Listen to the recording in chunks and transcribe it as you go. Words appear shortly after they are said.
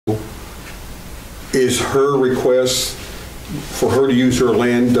is her request for her to use her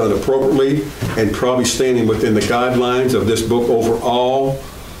land done appropriately and probably standing within the guidelines of this book overall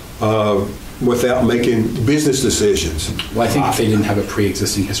without making business decisions? Well, I think if they didn't have a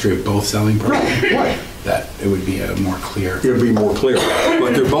pre-existing history of both selling property, Right. that it would be a more clear. It would be more clear.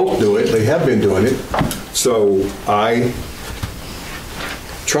 But they both do it. They have been doing it. So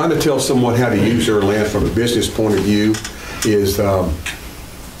trying to tell someone how to use their land from a business point of view is a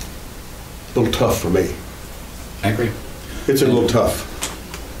little tough for me. I agree. It's a little tough.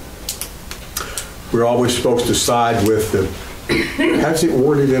 We're always supposed to side with the, how's it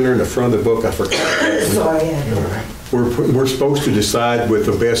worded in there in the front of the book? I forgot. Sorry. We're supposed to decide with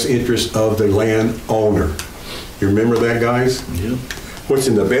the best interest of the landowner. You remember that, guys? Yeah. What's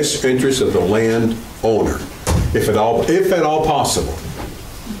in the best interest of the landowner, if at all possible.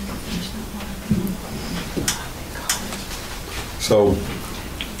 So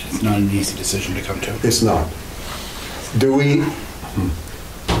It's not an easy decision to come to. it's not. Do we?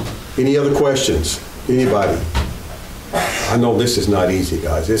 Any other questions? Anybody? I know this is not easy,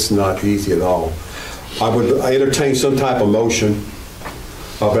 guys. It's not easy at all. I would entertain some type of motion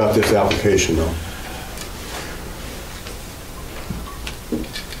about this application, though.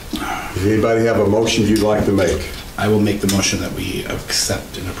 Does anybody have a motion you'd like to make? I will make the motion that we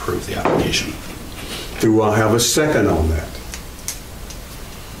accept and approve the application. Do I have a second on that?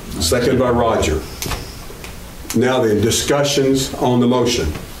 Second by Roger. Now then, discussions on the motion.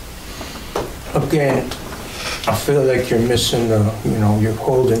 Again, I feel like you're missing the, you're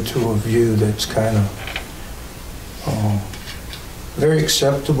holding to a view that's kind of very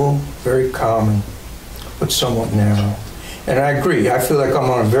acceptable, very common, but somewhat narrow. And I agree, I feel like I'm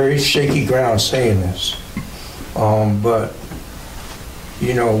on a very shaky ground saying this. But,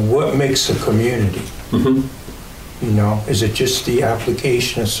 what makes a community? Mm-hmm. Is it just the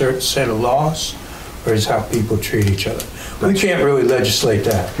application of a certain set of laws, or is how people treat each other? We can't really legislate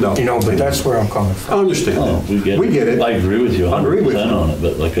that, No. But that's where I'm coming I from. understand Oh, that. We get it. I agree with you I agree with 100% you. on it,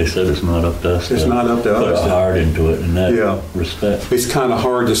 but like I said, it's not up to us. It's not up to us. Put our heart into it in that Yeah. respect. It's kind of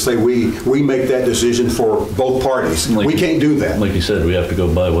hard to say we make that decision for both parties. Like- We can't do that. Like you said, we have to go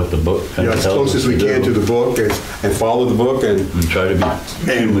by what the book kind of As tells close us as we can to do the book and follow the book, and try to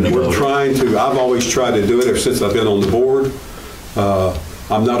be human we're about it. trying to. I've always tried to do it ever since I've been on the board.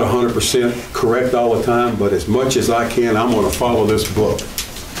 I'm not 100% correct all the time, but as much as I can, I'm going to follow this book.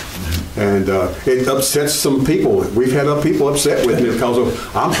 And it upsets some people. We've had people upset with me because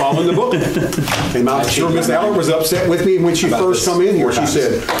I'm following the book. And I'm sure Miss Allard was upset with me when she first come in here.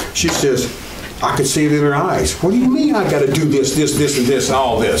 She says, I could see it in her eyes. What do you mean I got to do this, and this,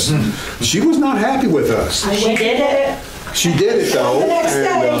 all this? She was not happy with us. She did it. She did it though. The next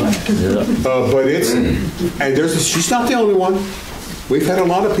day. But she's not the only one. We've had a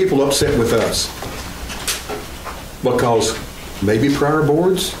lot of people upset with us because maybe prior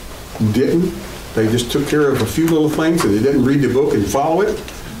boards didn't. They just took care of a few little things and they didn't read the book and follow it.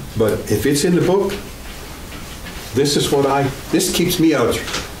 But if it's in the book, this keeps me out.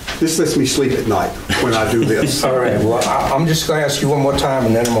 This lets me sleep at night when I do this. All right, well, I'm just going to ask you one more time,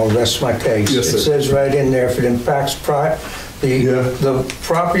 and then I'm going to rest my case. Yes, sir. It says right in there, if it impacts the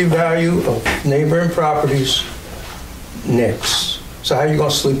property value of neighboring properties, nix. So how are you going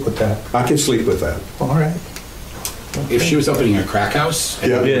to sleep with that? I can sleep with that. All right. If she was opening a crack house,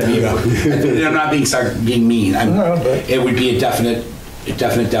 Yeah. I'm not being mean. No, but- It would be a definite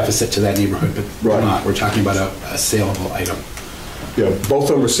deficit to that neighborhood, but we're Right. not. We're talking about a saleable item. Yeah, both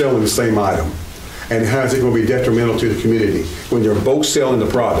of them are selling the same item. And how is it going to be detrimental to the community when they're both selling the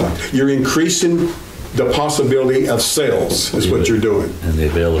product? You're increasing the possibility of sales is what you're doing. And the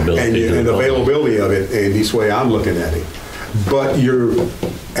availability. And the availability of it, and this way I'm looking at it. But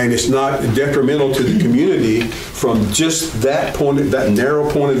it's not detrimental to the community from just that narrow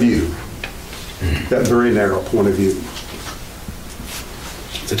point of view. That very narrow point of view.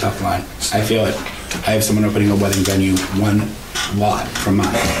 It's a tough line. I feel it. I have someone opening a wedding venue one lot from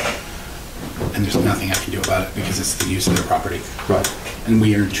mine, and there's nothing I can do about it because it's the use of their property. Right. And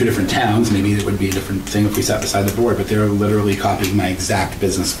we are in two different towns. Maybe it would be a different thing if we sat beside the board, but they're literally copying my exact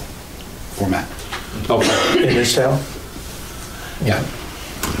business format. Okay. In this town? Yeah.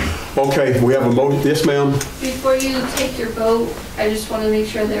 Okay, we have a motion. Yes, ma'am? Before you take your vote, I just want to make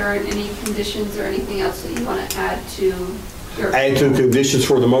sure there aren't any conditions or anything else that you want to add to your... Add to conditions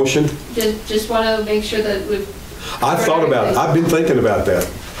for the motion? Just want to make sure that we've... I've thought about it. I've been thinking about that.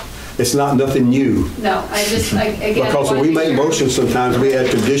 It's not nothing new. No, again... Because when we make motions, sometimes we add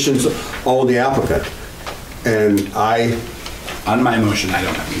conditions on the applicant. And On my motion, I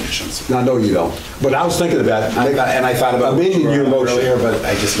don't have conditions. I know you don't, but I was thinking about. I thought about amending your motion earlier, but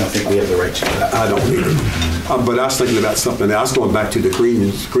I just don't think we have the right to do that. I don't either. But I was thinking about something else. I was going back to the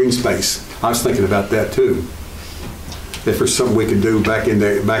green space. I was thinking about that too. If there's something we can do back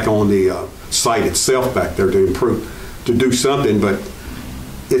on the site itself back there to improve, to do something, but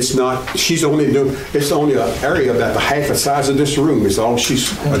it's not, it's only an area about the half the size of this room is all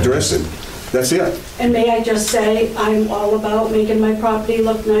she's addressing. That's it. And may I just say, I'm all about making my property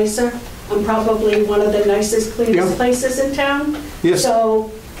look nicer. I'm probably one of the nicest, cleanest Yeah. places in town. Yes.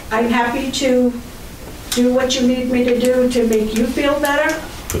 So I'm happy to do what you need me to do to make you feel better,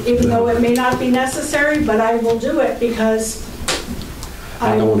 even though it may not be necessary, but I will do it because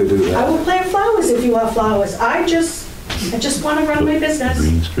I don't want to do that. I will plant flowers if you have flowers. I just want to run my business.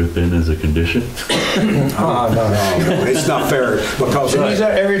 Green strip in as a condition? Oh, no. It's not fair because. She needs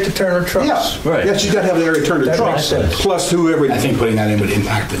that area to turn her trucks. Yeah, Right. yeah, she's got to have the area to turn the That trucks. makes sense. Plus whoever, I think putting that in would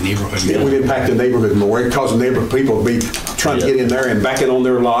impact the neighborhood. it would impact the neighborhood more, cause the neighborhood people would be trying to get in there and backing on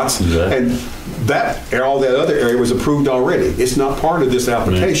their lots. Exactly. And all that other area was approved already. It's not part of this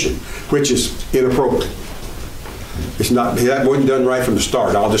application, which is inappropriate. It's not, that wasn't done right from the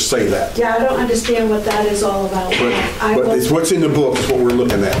start, I'll just say that. Yeah, I don't understand what that is all about. I But will- it's what's in the book is what we're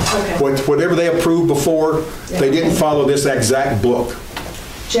looking at. Okay. Whatever they approved before, they didn't follow this exact book.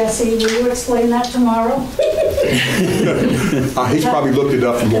 Jesse, will you explain that tomorrow? He's probably looked it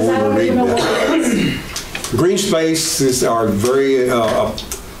up from Because where I we were don't even reading know that. what it is. Green spaces are very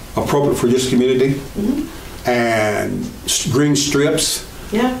appropriate for this community, and green strips.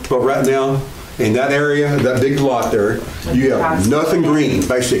 Yeah. But right now, in that area, that big lot there, you have nothing green,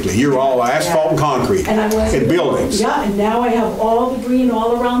 basically. You're all asphalt and concrete And I wasn't. and buildings. Yeah, and now I have all the green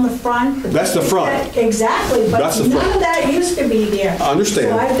all around the front. That's the front. Exactly, but That's the none front. of that used to be there. I understand.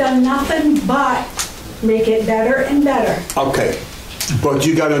 So I've done nothing but make it better and better. Okay, but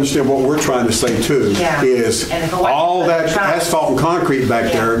you got to understand what we're trying to say too, Yeah. is And if it wasn't all for the that trucks. asphalt and concrete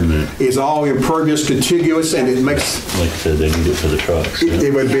back there is all impervious, contiguous, and it makes, Like I said, they need it for the trucks. yeah.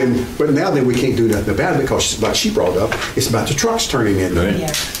 it would have been, but now then we can't do nothing about it because like she brought up, it's about the trucks turning in. Right.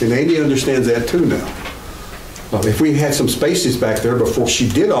 Yeah. And Amy understands that too now. If we had some spaces back there before she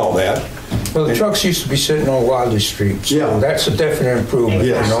did all that, Well, the trucks used to be sitting on Wadley Street. So Yeah. that's a definite improvement,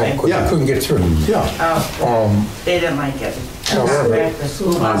 you know, Exactly. because Yeah. you couldn't get through. yeah, Oh, they didn't like it. However- The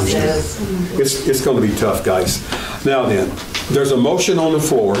school buses. it's going to be tough, guys. Now then, there's a motion on the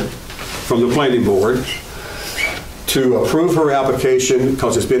floor from the planning board to approve her application,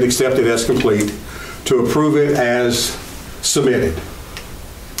 because it's been accepted as complete, to approve it as submitted.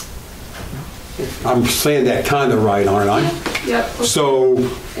 I'm saying that kind of right, aren't I? Yep. So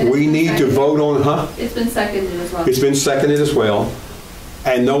we need to vote on, huh? It's been seconded as well. It's been seconded as well,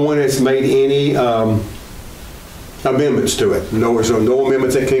 and no one has made any amendments to it. No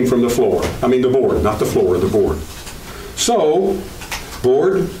amendments that came from the floor. I mean, the board, not the floor, the board. So,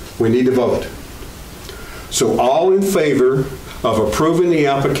 board, we need to vote. So all in favor of approving the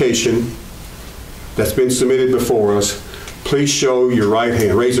application that's been submitted before us, please show your right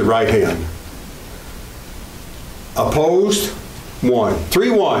hand, raise your right hand. Opposed? 1.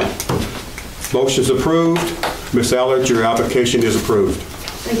 3-1. Motion's approved. Ms. Allard, your application is approved.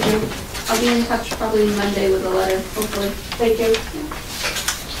 Thank you. I'll be in touch probably Monday with a letter, hopefully. Thank you.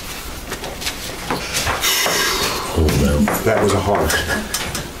 Oh, well. That was a hard.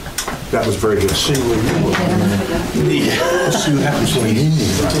 That was very good. See where you were. Let's see what happens when you need it.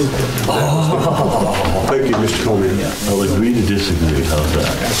 Thank you, Mr. Coleman. I'll agree to disagree, how's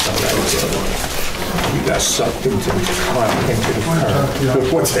that? You got sucked into the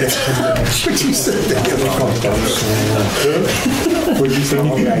curb. What's that? What you said there? What'd you say?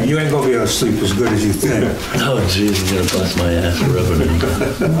 Oh, yeah, you ain't gonna be able to sleep as good as you think. Oh, jeez, I'm gonna bust my ass rubbing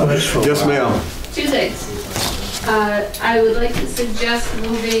it. Yes, ma'am. 2 things. I would like to suggest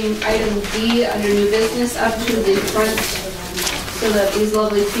moving item D under new business up to the front so that these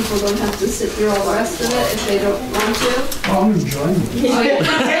lovely people don't have to sit through all the rest of it if they don't want to. I'm enjoying it. Oh,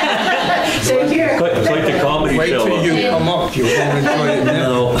 yeah. So here. It's like the comedy Wait show. till you come up, you're gonna enjoy it then.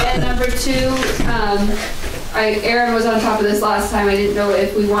 No. And number 2, Aaron was on top of this last time. I didn't know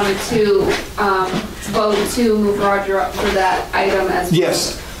if we wanted to vote to move Roger up for that item as well.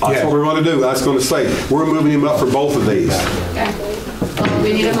 Yes, that's what we're going to do. I was going to say, we're moving him up for both of these. Okay.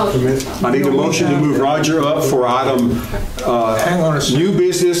 We need a motion. I need a motion to move Roger up for item Hang on a second. new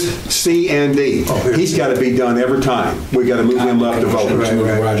business C and D. He's got to be done every time. We got to move him up to vote.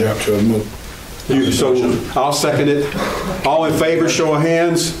 Move Roger up to a move. So I'll second it. All in favor, show of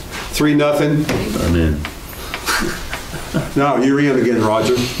hands. 3-0. I'm in. No, you're in again,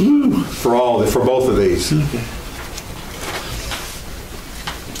 Roger, for both of these.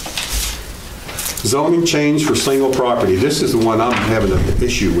 Zoning change for single property. This is the one I'm having an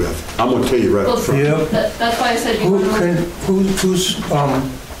issue with. I'm gonna tell you right up front. Yeah. That's why I said you Who want to. can,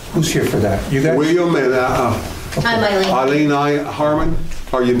 who's here for that? You guys? William and I'm Eileen. Eileen Harmon,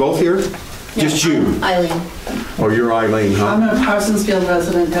 are you both here? Just you? Eileen. Oh, you're Eileen, huh? I'm a Parsonsfield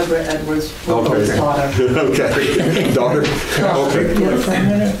resident, Everett Edwards, Wilbur's daughter. Okay. Daughter? Okay. For a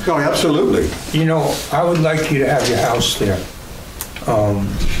minute? Oh, absolutely. You know, I would like you to have your house there.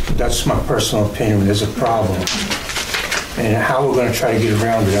 That's my personal opinion. There's a problem. And how we're gonna try to get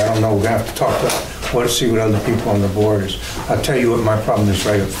around it, I don't know. We're gonna have to talk about see what other people on the board is. I'll tell you what my problem is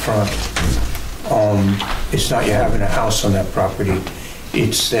right up front. It's not you having a house on that property.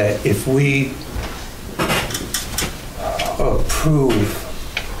 It's that if we approve,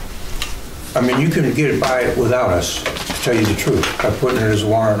 I mean, you can get by it without us, to tell you the truth, by putting it as a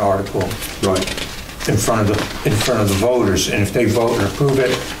warrant article Right. in front of the voters, and if they vote and approve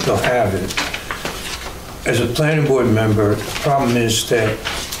it, they'll have it. As a planning board member, the problem is that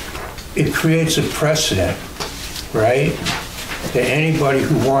it creates a precedent, right? That anybody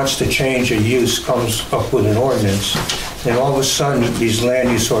who wants to change a use comes up with an ordinance, and all of a sudden, these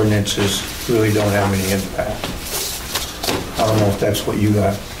land use ordinances really don't have any impact. I don't know if that's what you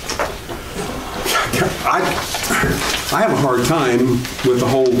got. I have a hard time with the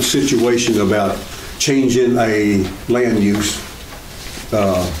whole situation about changing a land use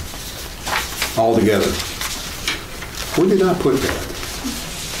altogether. Where did I put that?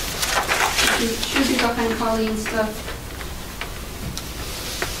 It should be behind Colleen's stuff.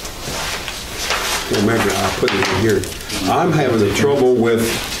 Remember, I put it in here. I'm having the trouble with,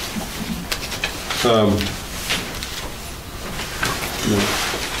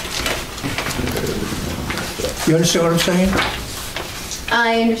 You understand what I'm saying?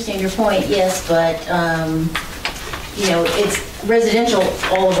 I understand your point, yes, but, it's residential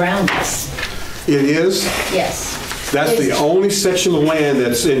all around us. it is, Yes. that's the only section of land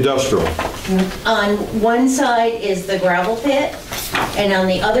that's industrial. On one side is the gravel pit, and on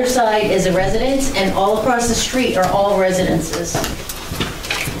the other side is a residence, and all across the street are all residences.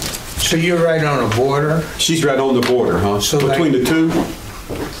 So you're right on a border. She's right on the border, huh? So like- Between the two?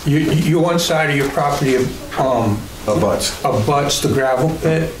 You one side of your property Abuts. abuts the gravel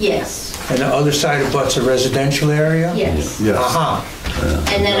pit, Yes, and the other side abuts a residential area? yes. Yes. Uh-huh.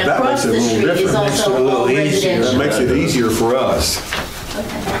 And then That across makes it a the little street is different. Makes it a also little all easier. That residential. makes it easier for us.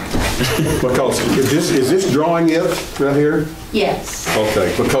 Because is this drawing it right here? Yes.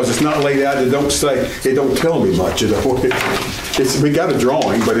 Okay, because it's not laid out, it don't tell me much. We got a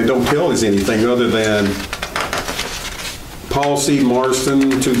drawing, but it don't tell us anything other than Paul C.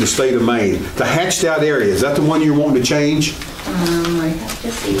 Marston to the state of Maine. The hatched out area, is that the one you're wanting to change? I have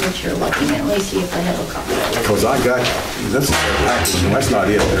to see what you're looking at. Let me see if I have a copy of it. Because I got, that's not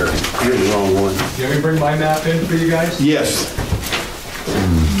it there. You're the wrong one. You want me to bring my map in for you guys? Yes.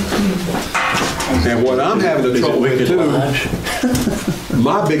 And what I'm having the trouble with too,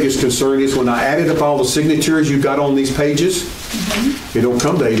 my biggest concern is when I added up all the signatures you got on these pages, it don't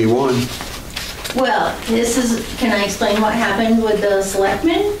come to 81. Well, can I explain what happened with the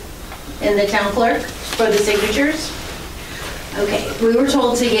selectmen and the town clerk for the signatures? Okay, we were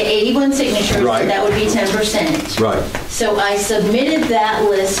told to get 81 signatures, so Right. that would be 10%. Right. So I submitted that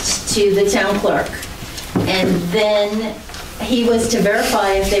list to the town clerk, and then he was to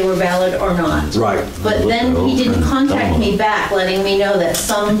verify if they were valid or not. Right. But then he didn't contact me back, letting me know that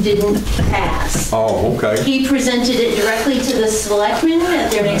some didn't pass. Oh, okay. He presented it directly to the selectmen at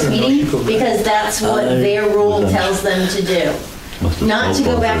their next meeting, because that's what their rule tells them to do. Not to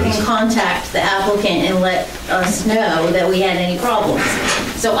go back and contact the applicant and let us know that we had any problems.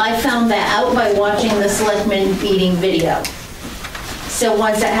 So I found that out by watching the selectmen meeting video. So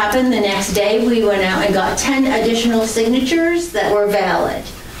once that happened, the next day, we went out and got 10 additional signatures that were valid.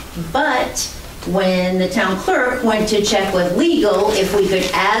 But when the town clerk went to check with legal if we could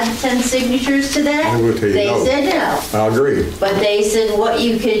add 10 signatures to that, I'm gonna tell you they no. said no. I agree. But they said what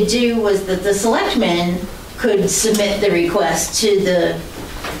you could do was that the selectmen could submit the request to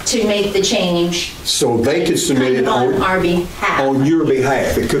make the change So they could submit it on on our behalf. your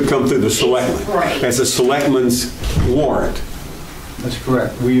behalf. It could come through the selectmen. Right. As a selectman's warrant. That's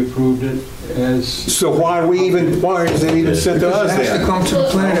correct. We approved it as, So why is it even sent to Because us it has to then? come to the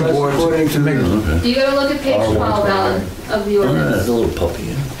planning board to make, You gotta look at page 12, Alan, of the There's ordinance. a little puppy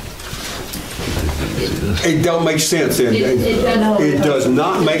in. It don't make sense. It does. It does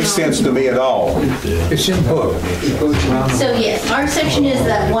not make sense to me at all. it's in book. So yes, our section is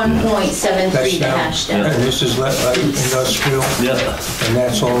that 1.73, That's the now, hash down. and this is like industrial, Yeah. and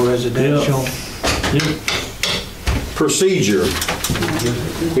that's all residential. Yeah. procedure.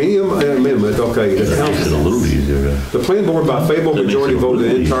 Any amendment, okay. It's a little easier. The planning board by favorable majority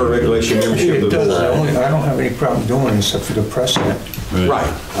voted the entire regulation membership It of the does. board. I don't have any problem doing it except for the precedent.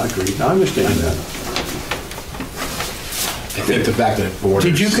 Right, I agree. I understand that. I think the fact that it borders.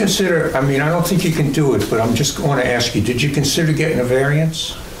 Did you consider, I mean, I don't think you can do it, but I'm just going to ask you, did you consider getting a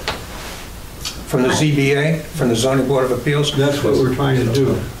variance from the ZBA, from the Zoning Board of Appeals? That's what we're trying to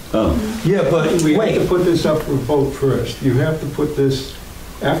do. Oh, Yeah, but We have to wait, put this up for vote first. You have to put this,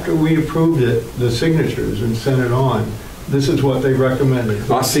 after we approved it, the signatures and sent it on, this is what they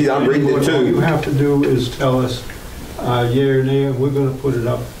recommended. I see, I'm reading it too. All you have to do is tell us yea or nay, and we're going to put it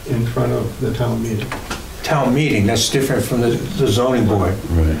up in front of the town meeting. town meeting, that's different from the zoning board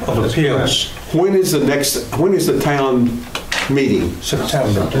right. of appeals, When is the town meeting?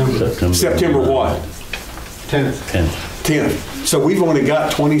 September. September what? 10th. 10th. So we've only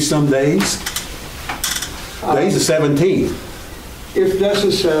got 20-some days? Today's the 17th. If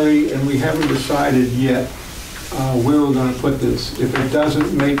necessary, and we haven't decided yet where we're going to put this, if it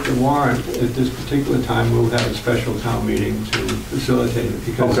doesn't make the warrant at this particular time, we'll have a special town meeting to facilitate it,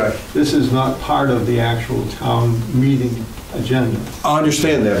 because Okay. this is not part of the actual town meeting agenda. I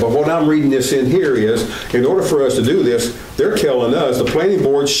understand that, but what I'm reading this in here is, in order for us to do this, they're telling us the planning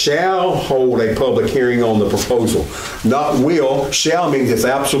board shall hold a public hearing on the proposal. Not will, shall means it's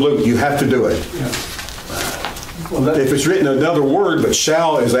absolute, you have to do it. Well, that, If it's written another word, but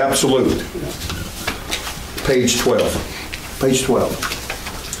shall is absolute. Page 12. Page 12.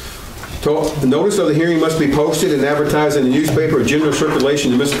 The notice of the hearing must be posted and advertised in the newspaper or general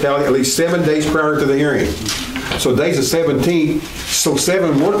circulation in the municipality at least 7 days prior to the hearing. So today's the 17th, so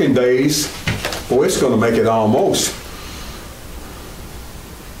 7 working days, boy, it's going to make it almost.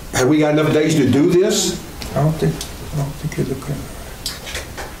 Have we got enough days to do this? I don't think you're looking.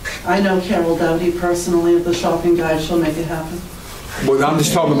 I know Carol Dowdy personally of the shopping guide, she'll make it happen. Well, I'm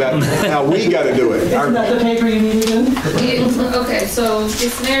just talking about how we got to do it. Isn't that the paper you need in? Okay, so the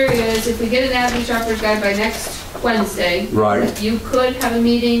scenario is if we get an Avenue Shopper's Guide by next Wednesday. Right. You could have a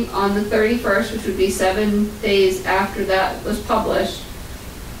meeting on the 31st, which would be 7 days after that was published,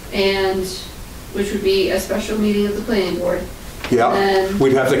 and which would be a special meeting of the planning board. Yeah, And-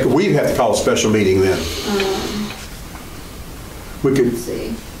 we'd have to call a special meeting then. We could, Let's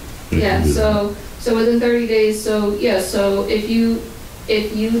see. Yeah, so within 30 days, so if you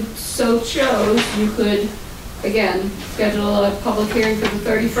so chose, you could, again, schedule a public hearing for the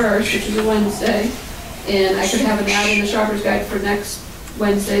 31st, which is a Wednesday, and I could have an ad in the Shopper's Guide for next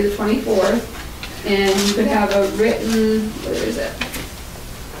Wednesday, the 24th, and you could have a written, where is it?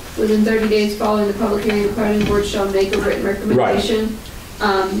 Within 30 days following the public hearing, the planning board shall make a written recommendation.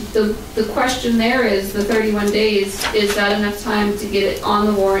 The question there is, the 31 days, is that enough time to get it on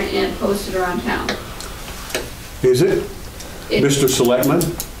the warrant and posted around town? is it? It- Mr. Selectman?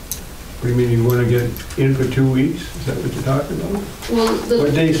 What do you mean, you want to get in for 2 weeks? Is that what you're talking about? Well,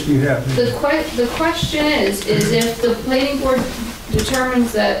 What dates do you have? the question is if the planning board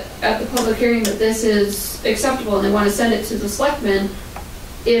determines that at the public hearing that this is acceptable and they want to send it to the selectmen,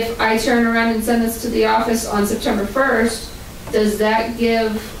 if I turn around and send this to the office on September 1st, does that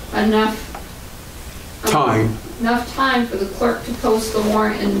give enough Time. enough time for the clerk to post the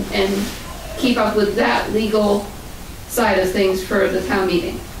warrant and keep up with that legal side of things for the town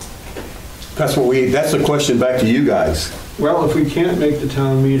meeting? That's the question back to you guys. Well, if we can't make the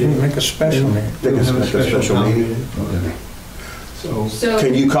town meeting, Make a special then meeting. we'll have a special town meeting. meeting. So, So,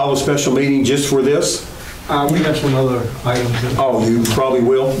 Can you call a special meeting just for this? we have some other items. Oh, you probably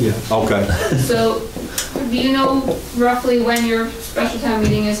will? Yeah. Okay. so do you know roughly when your special town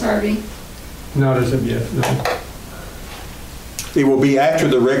meeting is, Harvey? Not as of yet, no. It will be after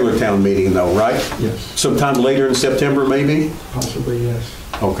the regular town meeting though, right? Yes, Sometime later in September, maybe? possibly, yes.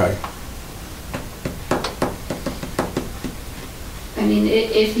 Okay. I mean,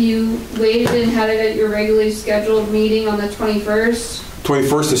 if you waited and had it at your regularly scheduled meeting on the 21st,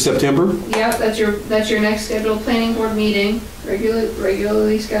 21st of September? yep, that's your next scheduled planning board meeting,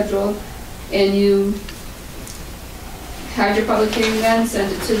 regularly scheduled, and you had your public hearing then,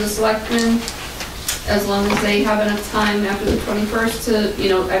 sent it to the selectmen, as long as they have enough time after the 21st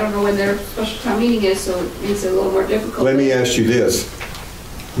to, I don't know when their special town meeting is, so it makes it a little more difficult. Let me ask you this.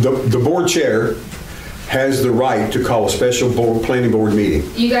 The board chair has the right to call a special planning board meeting.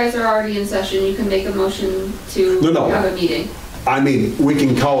 You guys are already in session, you can make a motion to No. have a meeting. I mean, we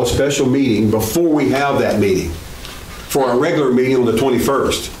can call a special meeting before we have that meeting for our regular meeting on the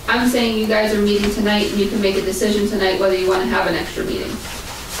 21st. I'm saying you guys are meeting tonight and you can make a decision tonight whether you want to have an extra meeting.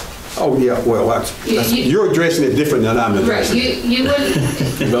 Oh, yeah, well, that's, you're addressing it different than I'm Right, addressing it. you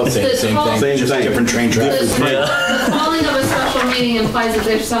wouldn't, We both say the same call- thing, just Same thing. different train tracks. the calling of a special meeting implies that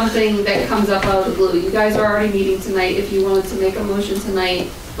there's something that comes up out of the blue. You guys are already meeting tonight. If you wanted to make a motion tonight,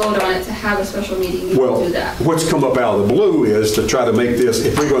 vote on it to have a special meeting, you Well, can do that. what's come up out of the blue is to try to make this,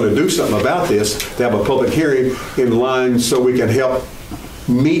 if we're going to do something about this, to have a public hearing in line so we can help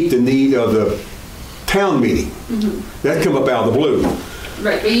meet the need of the town meeting. That come up out of the blue.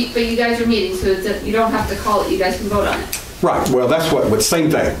 Right, but you guys are meeting, so you don't have to call it, you guys can vote on it. Right, well, that's what,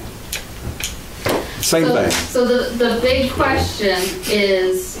 same thing. Same So- thing. So the big question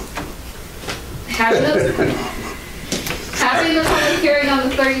is, having the public hearing on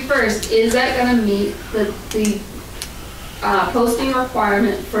the 31st, is that gonna meet the posting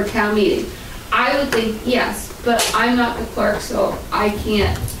requirement for town meeting? I would think yes, but I'm not the clerk, so I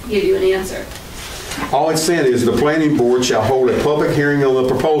can't give you an answer. All it's saying is the planning board shall hold a public hearing on the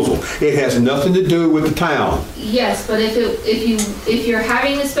proposal. It has nothing to do with the town. Yes, but if you're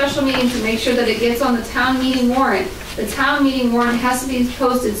having a special meeting to make sure that it gets on the town meeting warrant, the town meeting warrant has to be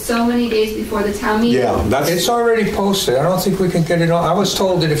posted so many days before the town meeting. Yeah, that's, It's already posted. I don't think we can get it on. I was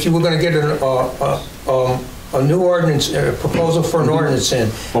told that if you were going to get a new ordinance, a proposal for an ordinance in,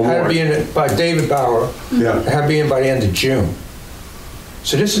 it had to be in by David Bauer. yeah. It had to be in by the end of June.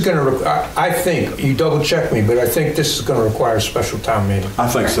 So this is going to, I think, you double check me, but I think this is going to require a special town meeting. I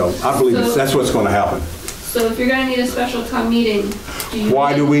think so. I believe that's what's going to happen. So if you're gonna need a special town meeting,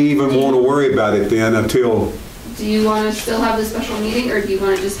 Why do we even want to worry about it then until do you wanna still have the special meeting, or do you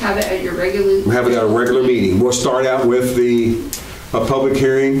wanna just have it at your regular? we have it at a regular meeting? We'll start out with a public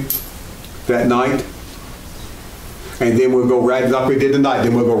hearing that night, and then we'll go right, like we did tonight,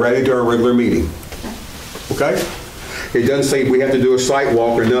 then we'll go right into our regular meeting. Okay? It doesn't say we have to do a site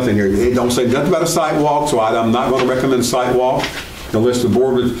walk or nothing here. It don't say nothing about a site walk, so I'm not going to recommend a site walk unless the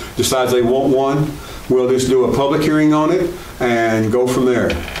board decides they want one. We'll just do a public hearing on it and go from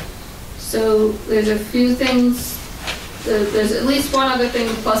there. So there's a few things, there's at least one other thing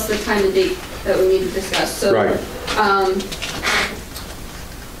plus the time and date that we need to discuss. So, Right.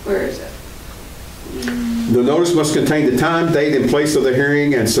 Where is it? The notice must contain the time, date, and place of the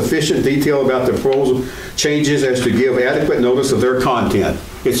hearing and sufficient detail about the proposal changes as to give adequate notice of their content.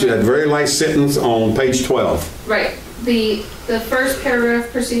 It's that very last sentence on page 12. Right. The first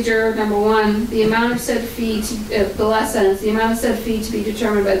paragraph, procedure number 1, the amount of said fee, the last sentence, the amount of said fee to be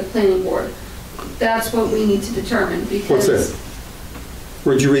determined by the planning board. That's what we need to determine because. What's that?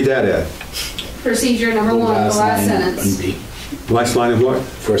 Where'd you read that at? Procedure number 1, the last line sentence. on B. Last line of what?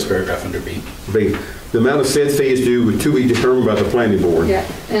 First paragraph under B. B. The amount of said fee is due to be determined by the planning board. Yeah,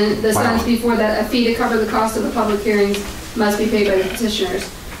 and the Wow. sentence before that, a fee to cover the cost of the public hearings must be paid by the petitioners.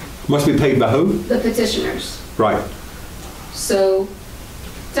 Must be paid by who? The petitioners. Right. So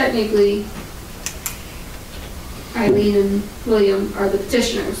technically, Eileen and William are the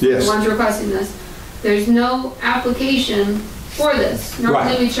petitioners. Yes. The ones requesting this. There's no application for this. Normally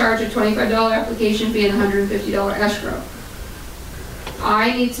Right. we charge a $25 application fee and $150 escrow.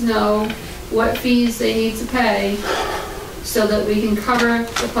 I need to know what fees they need to pay so that we can cover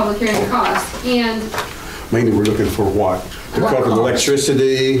the public hearing costs. And Mainly, we're looking for what? To cover the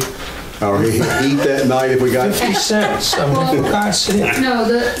electricity, or heat that night if we got. 50 cents. I mean, for God's sake. no,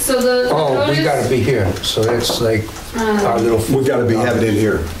 the Oh, we notice- got to be here. So that's like our little. We got to have it in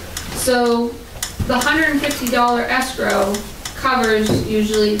here. So the $150 escrow covers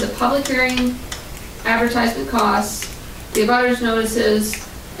usually the public hearing, advertisement costs, the abutters notices,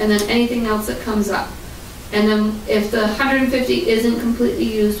 and then anything else that comes up. And then if the 150 isn't completely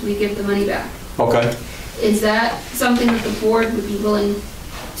used, we give the money back. Okay. Is that something that the board would be willing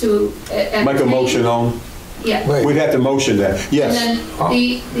to entertain? Make a motion on. Yeah. Wait. We'd have to motion that. Yes. And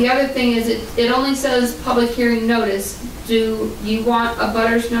then the other thing is it only says public hearing notice. Do you want a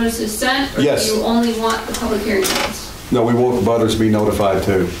butters notices sent? Yes. Or do you only want the public hearing notice? No, we want the butters to be notified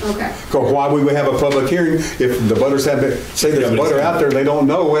too. Okay. Because why would we have a public hearing if the butters have been, say there's a butter out there and they don't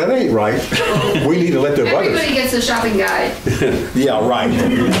know, well, that ain't right. We need to let the Everybody butters. gets a shopping guide. Yeah, right.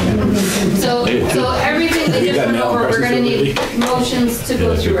 So everything that We just got went mail over, we're gonna need addresses motions to go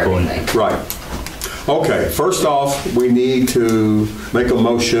that's a through good point. everything. Right. Okay, first off, we need to make a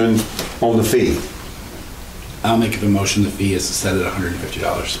motion on the fee I'll make the motion, the fee is set at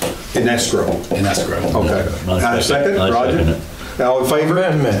 $150 in escrow. in escrow. Okay. Second, I Roger? second it. All in favor?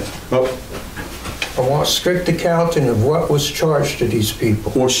 Amendment. Oh, I want strict accounting of what was charged to these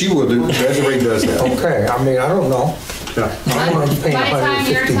people. well, she will do, Desiree does that. Okay, I mean, I don't know. I'm gonna pay My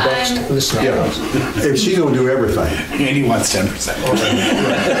time, your $150 time. to listen to Yeah. us. If she's gonna do everything, Andy wants 10%.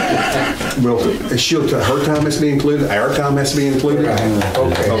 well, her time has to be included, our time has to be included?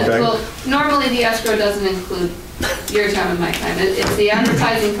 Okay. Okay. Well, normally the escrow doesn't include your time and my time. It's the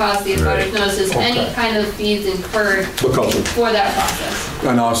advertising cost, the abutters notices, any kind of fees incurred Because, for that process.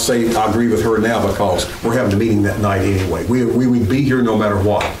 and I'll say, I agree with her now because we're having a meeting that night anyway. We would be here no matter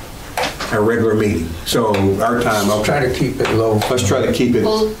what, our regular meeting. So our time, Try okay, to keep it low. let's try to keep it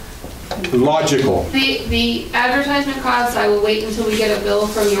Well, logical. the advertisement costs, I will wait until we get a bill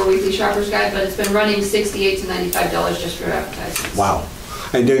from your weekly shopper's guide, but it's been running $68 to $95 just for advertisements. Wow.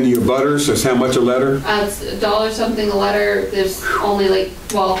 And then your butters is how much a letter? It's $1 something a letter. There's only like,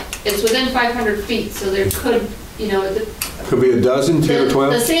 well, it's within 500 feet, so there could, Could be a dozen, 10 or the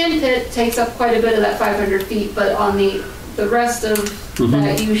 12? sand pit takes up quite a bit of that 500 feet, but on the rest of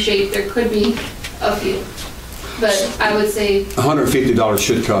that U shape, there could be a few. But I would say, $150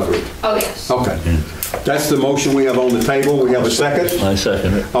 should cover it. oh yes. Okay. That's the motion we have on the table. We have a second. I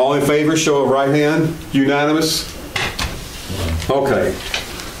second it. All in favor, show of right hand. Unanimous? Okay.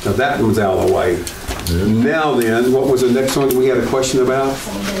 Now that one's out of the way. Now then, what was the next one we had a question about?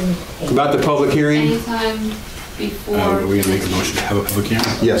 About the public hearing? Anytime before, Are we gonna make a motion to have a public hearing?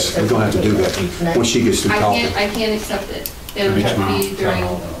 Yes, we're gonna have to do that when she gets to talking. I can't accept it. It would have to be during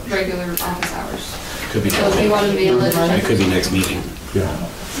regular office hours. Could be, So if you want to mail it, it could be next meeting. Yeah.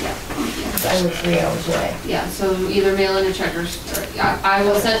 yeah. I was 3 hours away. Yeah, so either mail in a check or, I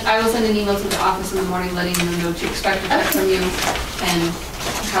will send an email to the office in the morning letting them know to expect a check from you and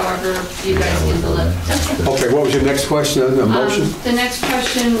however you guys handle it. Okay, what was your next question? A motion? The next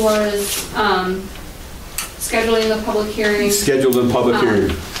question was scheduling the public hearing. Scheduled a public hearing.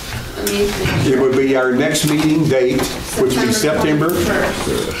 Let me make It sure. would be our next meeting date, which would be September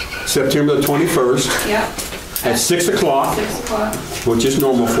 21st. the 21st Yep, at 6 o'clock, 6 o'clock. which is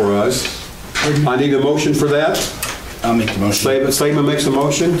normal for us. I need a motion for that. I'll make the motion. Slavin makes a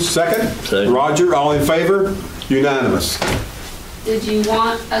motion. Second? Second. Roger, all in favor? Unanimous. Did you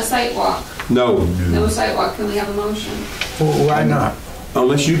want a site walk? No, No site walk, can we have a motion? Well, why not?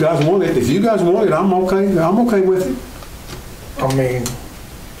 unless you guys want it. If you guys want it, I'm okay. I'm okay with it. I mean,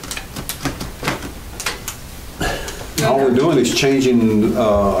 All we're doing is changing,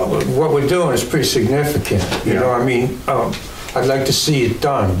 what we're doing is pretty significant, you know, I mean, I'd like to see it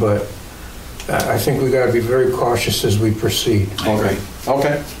done, but I think we gotta be very cautious as we proceed. okay.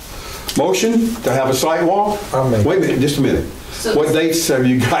 Okay. Motion to have a site walk? I'll make it. Wait a minute, just a minute. So What dates have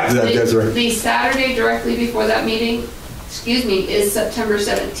you got, Desiree? The Saturday directly before that meeting, is September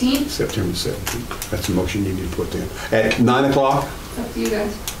 17th. September 17th. That's the motion you need to put in. At 9 o'clock? Up to you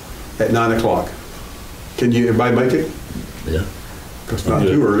guys. At 9 o'clock. Can you, everybody make it? Yeah, It's not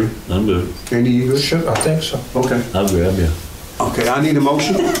too early. I'm good. Andy, you good? Sure, I think so. Okay. I'll grab you. Okay, I need a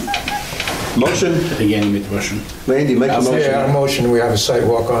motion. Motion. Again, you make the motion. Randy, make a Yeah, a motion. motion, we have a site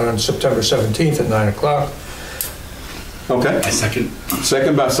walk on September 17th at 9 o'clock. Okay. I second.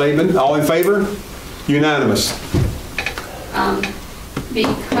 Second by Saban. All in favor? Unanimous.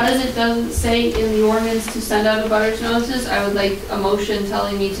 Because it doesn't say in the ordinance to send out abutters notices, I would like a motion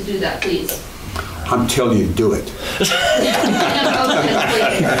telling me to do that, please. I'm telling you, do it. Motion,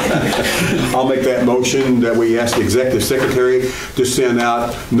 please. I'll make that motion that we ask the executive secretary to send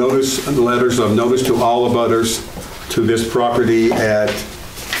out letters of notice to all abutters to this property at,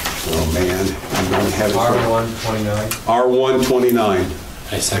 oh man, I'm going to have it. R129.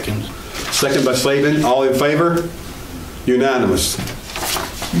 R129. I second. Second by Slavin. All in favor? Unanimous.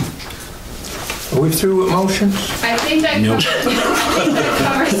 Are we through with motions? I think that Nope.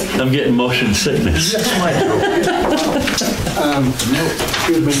 covers. I'm getting motion sickness.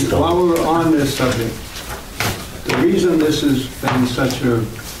 Excuse me, while we're on this subject, the reason this has been such a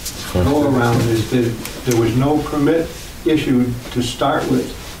go-around is that there was no permit issued to start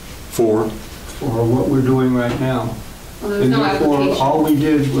with For, for what we're doing right now. Well, there's And no therefore, application. all we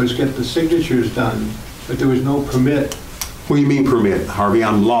did was get the signatures done, but there was no permit. what do you mean permit, Harvey?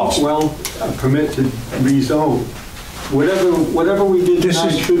 I'm lost. Well, a permit to rezone. Whatever we did This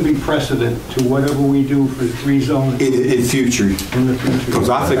tonight is- should be precedent to whatever we do for rezoning In future, in the future. because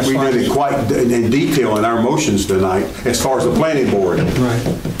I think we did it quite in detail in our motions tonight as far as the planning board, Right.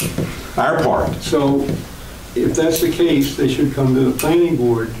 our part. So if that's the case, they should come to the planning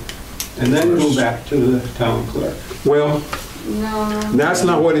board and then go back to the town clerk. Well, No. that's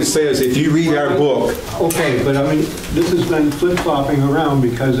not what it says. If you read our book, Okay, but I mean, this has been flip-flopping around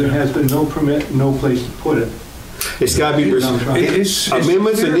because there has been no permit, no place to put it. it's got to be, It's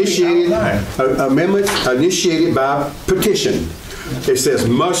amendments clearly initiated, outlined. amendments initiated by petition. It says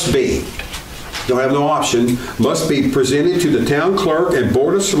must be. don't have no option, must be presented to the town clerk and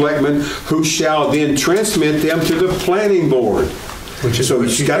board of selectmen, who shall then transmit them to the planning board. Which is So what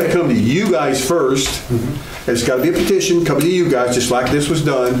it's you got to did. come to you guys first. It's got to be a petition, come to you guys, just like this was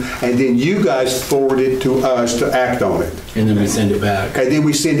done, and then you guys forward it to us to act on it. And then we send it back, And then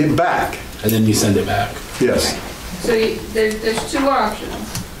we send it back. and then you send it back. Yes. So there's two options.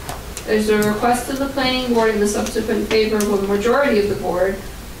 There's a request to the planning board and the subsequent favor of a majority of the board,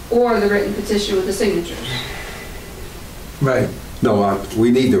 or the written petition with the signatures. Right. No,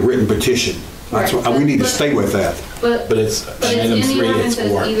 we need the written petition. That's what, we need to stay with that. But it's, But on item it's in the 3, ordinance it's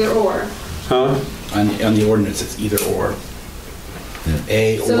as or. either or. Huh? On the ordinance, it's either or.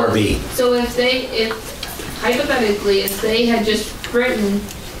 A So- or B. So if hypothetically, if they had just written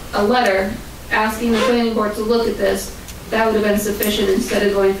a letter asking the planning board to look at this, that would have been sufficient instead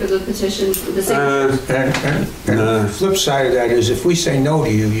of going for the petition with the signatures. And the flip side of that is, if we say no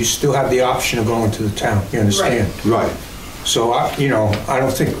to you, you still have the option of going to the town, you understand? Right. So, I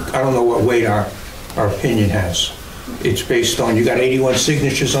don't know what weight our opinion has. It's based on, you got 81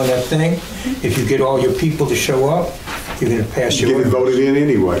 signatures on that thing. If you get all your people to show up, you're gonna pass Get your it voted in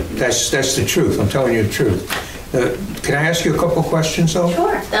anyway. That's the truth, I'm telling you the truth. Can I ask you a couple questions, though?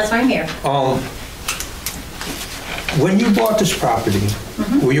 Sure, that's why I'm here. When you bought this property,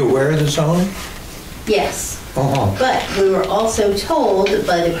 were you aware of the zoning? Yes. Uh-huh. But we were also told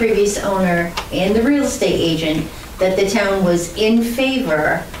by the previous owner and the real estate agent that the town was in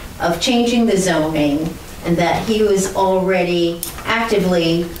favor of changing the zoning, and that he was already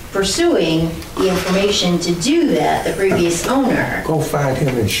actively pursuing the information to do that, the previous owner. Go find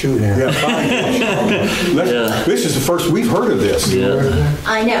him and shoot him. Yeah, fine. This is the first we've heard of this. Yeah.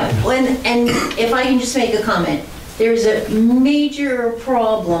 I know. And if I can just make a comment, there's a major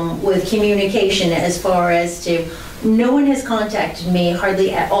problem with communication as far as to, no one has contacted me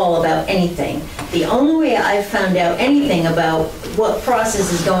hardly at all about anything. The only way I've found out anything about what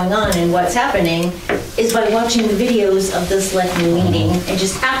process is going on and what's happening is by watching the videos of the selectmen meeting and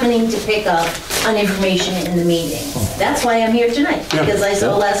just happening to pick up on information in the meeting. That's why I'm here tonight, because I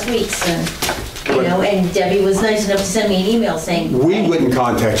saw last week's, and Debbie was nice enough to send me an email saying, We wouldn't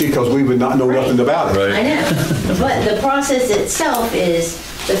contact you because we would not know nothing about it. Right. I know, but the process itself is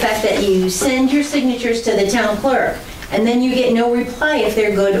the fact that you send your signatures to the town clerk, and then you get no reply if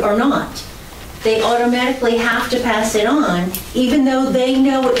they're good or not. They automatically have to pass it on, even though they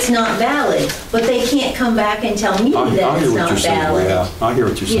know it's not valid, but they can't come back and tell me I that hear it's what not you're saying, valid. yeah. I hear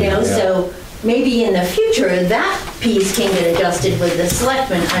what you're saying. yeah. So maybe in the future, that piece can get adjusted with the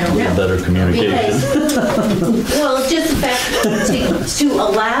selectmen, I don't know. Better communication. Because, well, just the fact to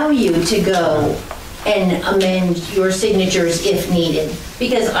allow you to go and amend your signatures if needed.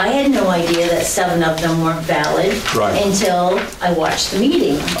 Because I had no idea that 7 of them weren't valid Right. until I watched the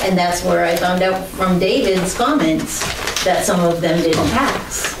meeting. And that's where I found out from David's comments that some of them didn't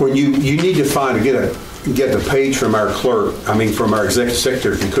pass. When you need to get the page from our clerk, from our executive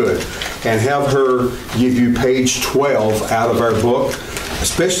secretary if you could, and have her give you page 12 out of our book,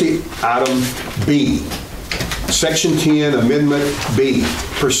 especially item B. Section 10, Amendment B,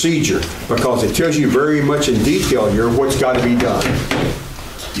 procedure, because it tells you very much in detail here what's got to be done.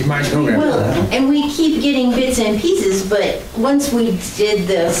 You might know that. Well, and we keep getting bits and pieces, but once we did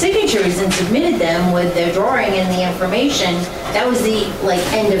the signatures and submitted them with the drawing and the information, that was the,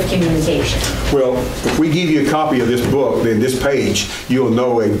 end of communication. Well, if we give you a copy of this book, then this page, you'll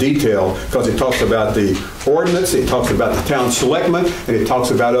know in detail, because it talks about the ordinance, it talks about the town selectmen, and it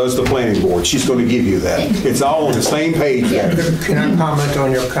talks about us, the planning board. She's going to give you that. It's all on the same page there. Can I comment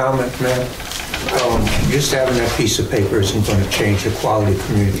on your comment, ma'am? Just having that piece of paper isn't going to change the quality of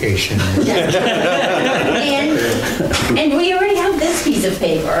communication. And we already have this piece of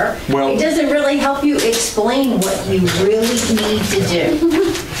paper. Well- It doesn't really help you explain what you really need to do.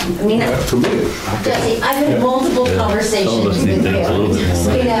 To me, Jesse, I've had multiple conversations with you, things a little bit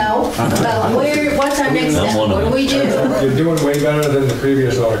more. about what's our next step, one of what do we do? You're doing way better than the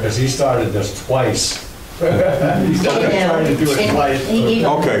previous owner, because he started this twice. He started trying to do it twice.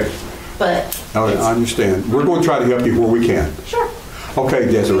 okay, But, I understand. We're going to try to help you where we can. sure. Okay,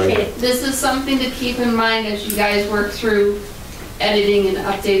 Desiree. Appreciate it. This is something to keep in mind as you guys work through editing and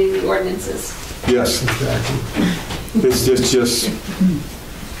updating the ordinances. Yes. It's just,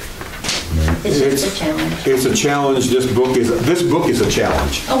 It's just a challenge. it's a challenge. This book is a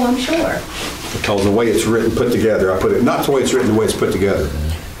challenge. Oh, I'm sure. Because the way it's written, put together, not the way it's written, the way it's put together.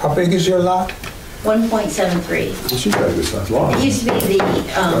 How big is your lot? 1.73. She's got a good size lot. It used to be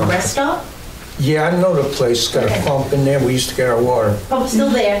the rest stop. Yeah, I know the place. Got a pump in there. We used to get our water. Pump's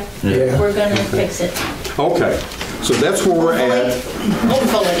still there. Yeah. We're gonna fix it. Okay. So that's where we're at.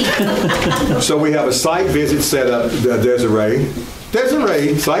 Hopefully. So we have a site visit set up, Desiree,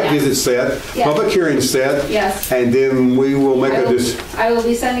 site Yeah. visit set, Yeah. public hearing set. Yes. And then we will make a I will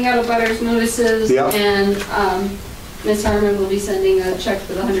be sending out abutters notices, Yep. and Ms. Harmon will be sending a check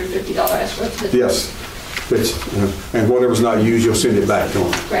for the $150 escrow. to the- Yes. And whatever's not used, you'll send it back to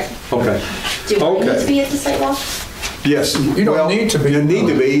them. Correct. Okay. Do I need to Okay. be at the sidewalk? Yes. You don't Well, need to be. You need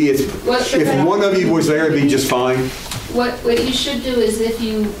to be. What- If one of you was there, it'd be just fine. What you should do is if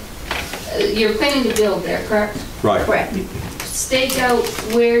you're planning to build there, correct? Right. Correct. Stake out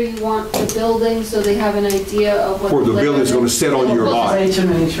where you want the building so they have an idea of what. Where the building's going to sit on your lot. Way too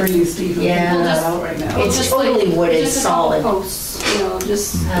many trees to even Yeah. figure that out right now. It's Just totally like- wooded, just a couple solid. posts,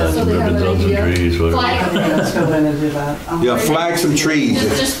 just Dozen so they have ribbons an on some idea. trees, whatever. Flag Let's go in and do that. Yeah, flag some trees.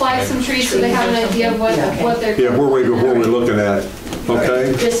 Just flag some trees so they have an idea of what they're. Yeah, where we're looking at.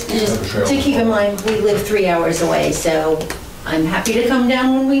 Okay? Just to keep in mind, we live 3 hours away, so I'm happy to come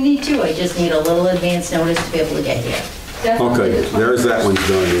down when we need to. I just need a little advance notice to be able to get here. Definitely Okay, the 20th. there's that one's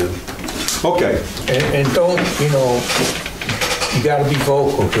done then. Okay. And don't, you gotta be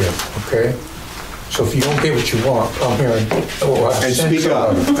vocal here, okay? So if you don't get what you want, come here and speak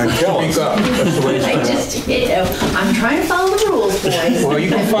up and tell us. Speak up. That's the way it's I done. just, I'm trying to follow the rules, boys. Well, you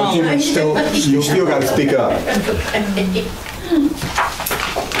can follow them still. You still got to speak up.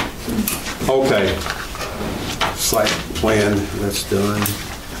 Okay. Site plan, that's done.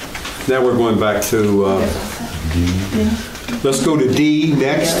 Now we're going back to, let's go to D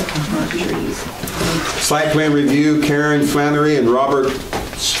next. Site plan review, Karen Flannery and Robert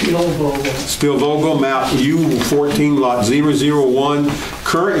Spielvogel, map U14, lot 001,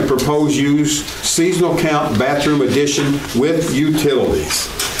 current and proposed use, seasonal count bathroom addition with utilities.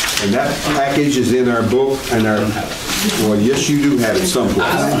 And that package is in our book and our, well, yes, you do have it someplace.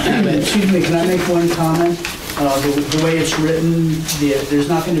 Excuse me, can I make one comment? The way it's written, there's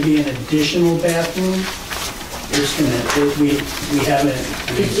not going to be an additional bathroom. It's going to, we have an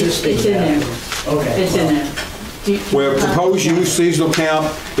existing It's in there. bathroom. Okay. It's in there. Well, proposed use, seasonal count,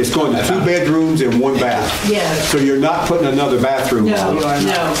 it's going to 2 bedrooms and 1 bath. Yes. So you're not putting another bathroom No, on,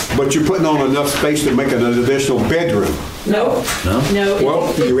 no, but you're putting on enough space to make an additional bedroom. no, No? no.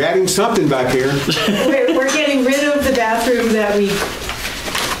 Well, you're adding something back here. We're getting rid of the bathroom that we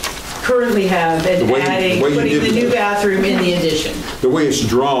currently have and The way you putting did the it. new bathroom in the addition. The way it's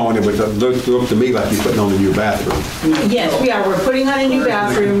drawn, it would look to me like you're putting on a new bathroom. Yes, we are. We're putting on a new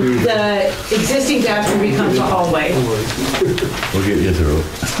bathroom. The existing bathroom becomes a hallway We'll get you through.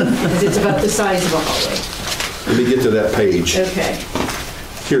 because it's about the size of a hallway. Let me get to that page. Okay.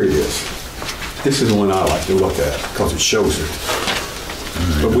 Here it is. This is the one I like to look at because it shows it.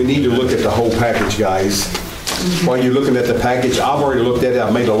 But we need to look at the whole package, guys. While you're looking at the package, I've already looked at it.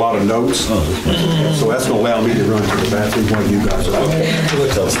 I've made a lot of notes. So that's going to allow me to run to the bathroom while you guys are looking. I'm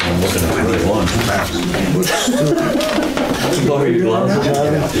looking at the right one.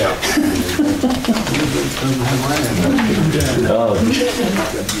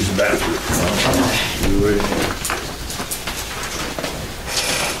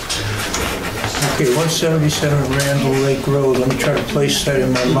 Okay, 177 Randall Lake Road, let me try to place that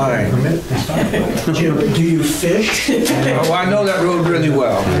in my mind. Do you fish? Oh, I know that road really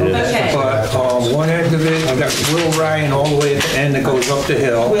well. Okay. But one end of it, I got Will Ryan all the way at the end that goes up the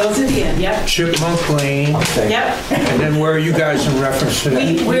hill. Will's at the end, yep. Chipmunk Lane, Yep. and then where are you guys in reference to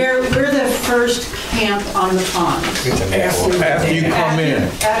that? We're the first camp on the pond. After you come in.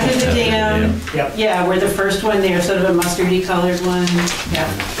 After the dam. Yep. Yeah, we're the first one there, sort of a mustardy colored one. Yeah.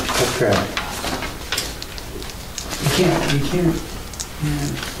 Okay. You can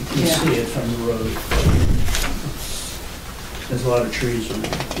see it from the road. There's a lot of trees on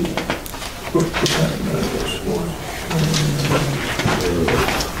it.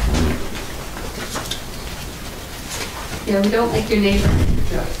 Yeah, we don't like your neighbor,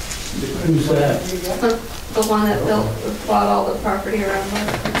 Who's that? the one that bought all the property around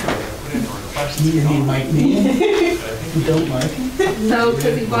there. You mean Mike Neal? You don't like him? No,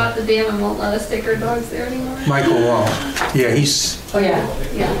 because he bought the dam and won't let us take our dogs there anymore. Michael Wall. Yeah, he's, Oh, yeah,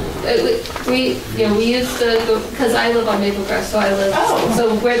 yeah. We used to go, because I live on Maple Crest, so I live,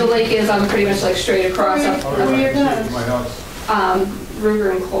 so where the lake is, I'm pretty much like straight across. Where you're going?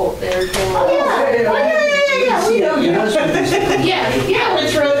 Ruger and Colt, they're going. We know you. Yeah.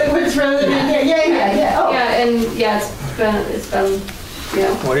 Which road, yeah. Yeah, and yeah, it's been Yeah.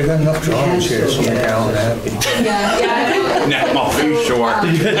 Well, they got enough drawings here, so they're down happy. Yeah, No, are you sure?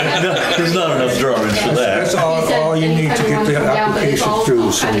 There's not enough drawings for That's that. all you need to get the application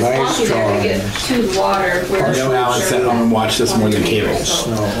through, some nice drawings. To the water where. Partial hours at home and watch this more than cable.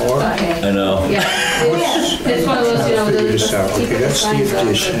 No, or, I know. Yeah, it's one of those, you know, figure this out. Okay, that's the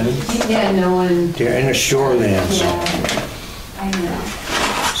addition. Yeah, no one. They're in the shorelands. I know.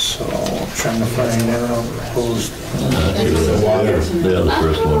 So, I'm trying to find out proposed. The water. The other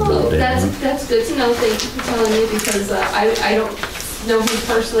first one, Oh, but that's good to know, thank you for telling me, because I don't know him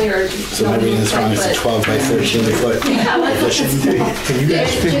personally or. So my reading is wrong, it's a 12 by 13 foot Yeah, addition. Can you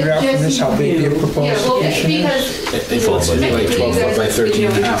guys figure out from this how big their Yeah, proposed well, addition is? because. It falls like technically 12 you foot by guys- 13 you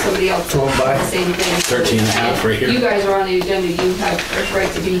know, and a we have half. somebody else 12 by? the same thing. 13 and a half right here. You guys are on the agenda, you have a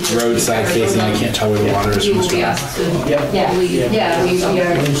right to be here. Roadside facing, I can't tell where the water is You from will the be stream. asked to. Yeah. leave. Yeah, we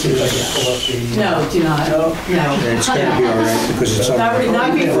are, Let me see if I can pull up the. no, do not, no. Yeah, it's gonna be all right because it's on.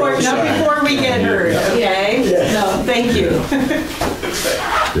 Not before we get hurt, okay? No, thank you.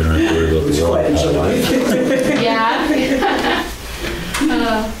 you don't have to worry about the water. Yeah.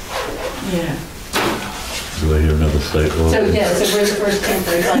 Yeah. Do I hear another site law? So, yeah, so we're the first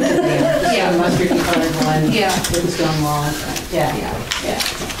temporary project. Yeah. Mustard and colored one. Yeah. With the stone wall. Yeah.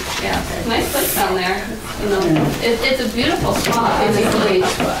 Yeah, nice place down there, you know, it's a beautiful spot, it's a great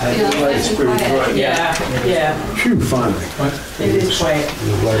spot, you know, it's nice and quiet. Yeah. Phew, finally. It is quiet.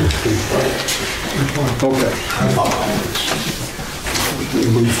 Okay. We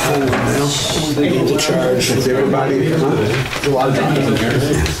move forward now. They get to charge. Is everybody, huh? There's a lot of drawings in here.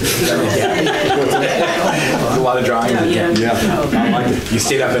 There's a lot of drawings in here. Yeah, I like it. You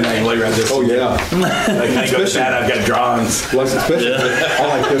stayed up at night and looked at this. Oh, yeah. Like, I go to bed, I've got drawings. Well, especially,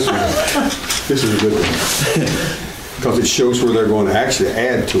 I like this one. This is a good one. Because it shows where they're going to actually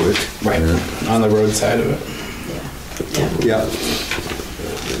add to it. Right, on the roadside of it. Yeah.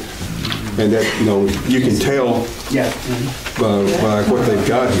 And that, you know, you can tell by what they've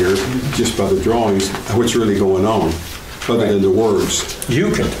got here, just by the drawings, what's really going on, other than the words. You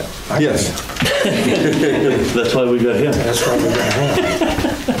can tell. Yes. That's why we got him. That's why we're gonna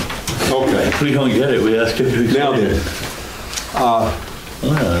have. Okay. If we don't get it, we ask him to explain. Now then, Oh, yeah,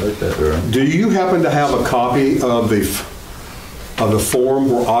 I like that, Earl. do you happen to have a copy of the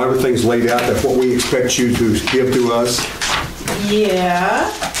form where all everything's laid out, that's what we expect you to give to us? Yeah,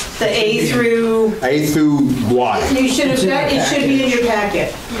 the A through, A through Y. you should have got, it should be in your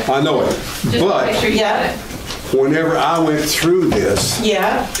packet. I know it. Just make But sure you got it. whenever I went through this,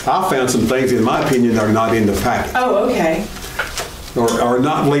 Yeah, I found some things, in my opinion, that are not in the packet. oh, okay. Or are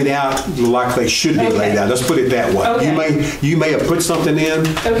not laid out like they should be laid Okay. out. Let's put it that way. Okay. You may have put something in,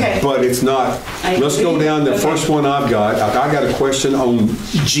 Okay. but it's not. I Let's go agree. down, the Okay. first one I've got. I got a question on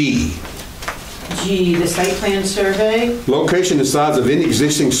G. G, the site plan survey. Location and size of any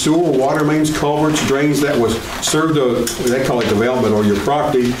existing sewer, water mains, culverts, drains that was served to, they call it development, or your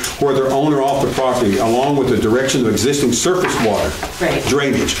property, whether on or off the property, along with the direction of existing surface water. Right.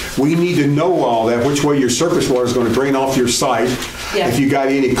 Drainage. We need to know all that, which way your surface water is going to drain off your site. Yeah. If you got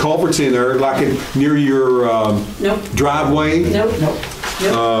any culverts in there, like near your Nope, driveway. nope,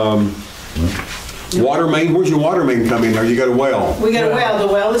 nope. Water main, where's your water main come in there? You got a well. We got a well,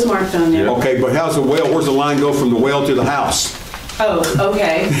 the well is marked on there. Okay, but how's the well, where's the line go from the well to the house? Oh,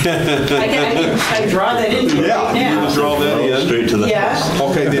 okay. I draw that in here right Yeah, now. you draw that in. Straight to the house. Yeah,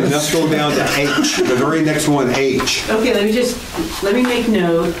 Okay, then let's go down to H, the very next one, H. okay, let me make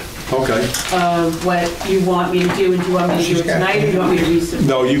note Okay. of what you want me to do, and do you want me to do it tonight, or do you want me to resubmit?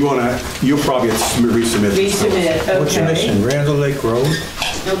 No, you'll probably have to resubmit. Resubmit, okay. What's you missing? Randall Lake Road?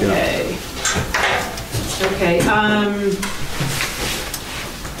 Okay. Okay,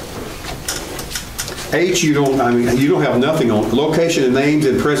 H, you don't have nothing on. Location and names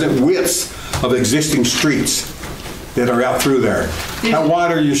and present widths of existing streets that are out through there. How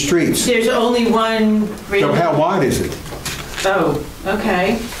wide are your streets? there's only one. So how wide is it? Oh,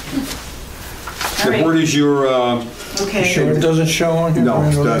 okay. All And where right, does your, okay. Sure it doesn't show on here? no, it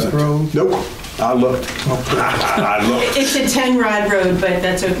Randall Lake doesn't. Road? Nope, I looked. I looked. It's a 10-rod road, but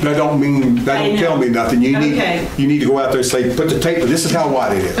that's okay. That don't tell me nothing. Okay. You need to go out there and say, put the tape, this is how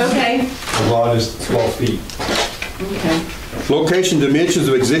wide it is. Okay, The lot is 12 feet. okay. Location, dimensions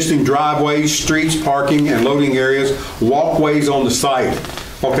of existing driveways, streets, parking, and loading areas, walkways on the site.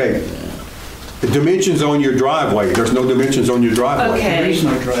 Okay. The dimensions on your driveway, there's no dimensions on your driveway. Okay. There is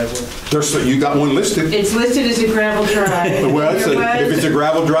no driveway. You got one listed. It's listed as a gravel drive. Well, There if it's a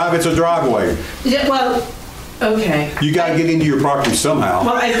gravel drive, it's a driveway. Yeah, well, okay. You gotta get into your property somehow.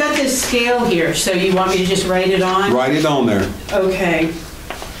 Well, I've got this scale here, so you want me to just write it on? Write it on there. Okay.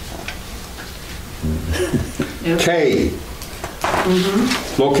 K,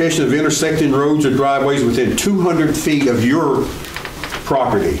 Location of intersecting roads or driveways within 200 feet of your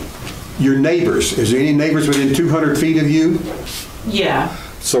property. Your neighbors, is there any neighbors within 200 feet of you? Yeah.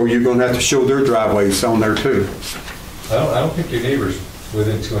 So you're going to have to show their driveways on there too. I don't think your neighbor's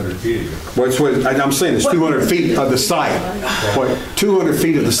within 200 feet of you. Well, it's what, I'm saying it's 200 feet of the site. What, 200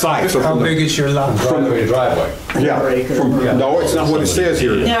 feet of the site. So How big is your lot? Driveway to driveway. Yeah. No, it's not what it says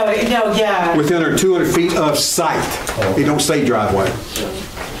here. No, yeah. Within or 200 feet of site. It don't say driveway.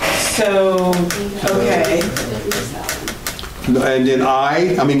 So, okay. And then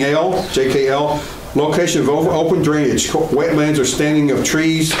L, JKL, location of open drainage, wetlands or standing of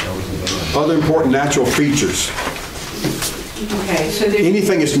trees, other important natural features. Okay, so there's,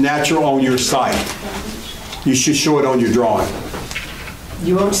 Anything that's natural on your site, you should show it on your drawing.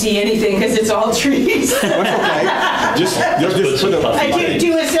 you won't see anything because it's all trees. That's okay. Just put a... I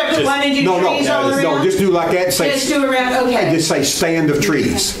do a separate one and do trees all around? No, just do like that. Say, Just do around, okay. just say stand of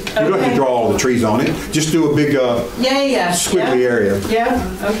trees. You don't have to Okay. draw all the trees on it. Just do a big Yeah. squiggly area.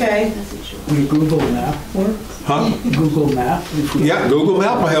 Yeah, okay. Would Google Map work? Huh? Google Map? Yeah, Google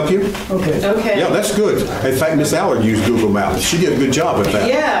Map will help you. Okay. Okay. Yeah, that's good. In fact, Miss Allard used Google Maps. She did a good job with that.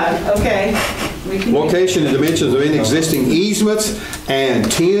 Yeah, okay. We can- Location and dimensions of any existing easements and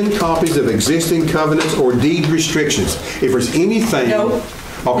 10 copies of existing covenants or deed restrictions. If there's anything... No.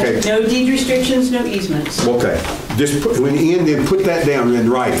 Okay. No deed restrictions, no easements. Okay. Just put, when you end, then put that down in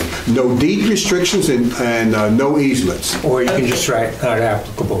writing. No deed restrictions and no easements. Or you can just write not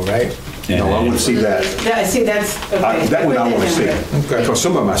applicable, right? No, I want to see that. See, that's, okay. That one I Put want to see. down. Okay. Because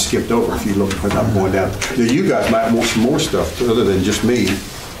some of them I skipped over if you look when I'm going down. Now, you guys might want some more stuff other than just me.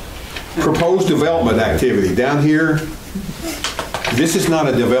 Proposed development activity. Down here, this is not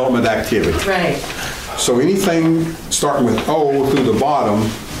a development activity. Right. So anything starting with O through the bottom,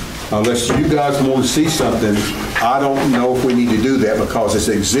 unless you guys want to see something, I don't know if we need to do that because it's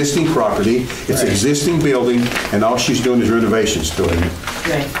existing property, it's existing building, and all she's doing is renovations to it.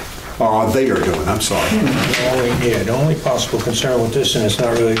 Right. Or they are doing, I'm sorry. The only possible concern with this, and it's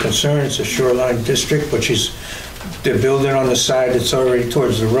not really a concern, it's a shoreline district, but they're building on the side that's already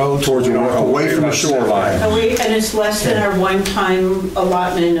towards the road. Towards so we don't have to away worry from the about shoreline. And it's less than our one-time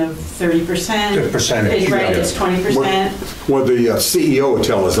allotment of 30%? The percentage, Right, yeah. it's 20%? Well, the CEO will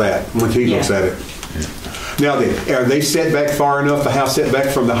tell us that when he looks Yeah. at it. Now, are they set back far enough, the house set back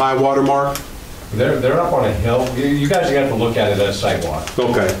from the high water mark? They're up on a hill. You guys are going to have to look at it as a sidewalk.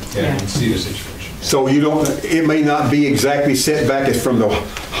 Okay. And see the situation. So you don't, it may not be exactly set back as from the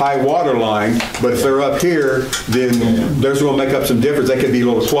high water line, but if they're up here, then there's going to make up some difference. They could be a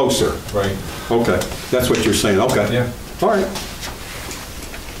little closer. Right. Okay, that's what you're saying, okay. Yeah. All right.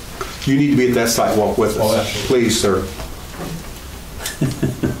 You need to be at that sidewalk with Oh, us, absolutely. please, sir.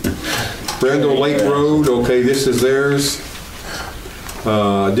 Brendel Lake Road, okay, this is theirs.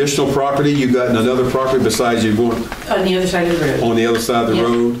 Additional property, you got another property besides you want On the other side of the road. on the other side of the Yeah.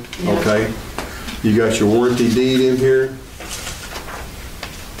 road? Yeah. Okay. You got your warranty deed in here.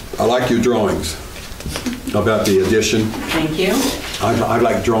 I like your drawings about the addition. Thank you. I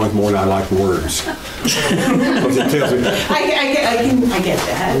like drawings more than I like words. Because it tells me, I get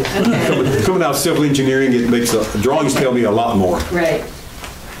that. Okay. coming out of civil engineering, it makes, drawings tell me a lot more. Right.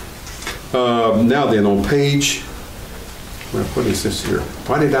 Now then, on page, well, what is this here?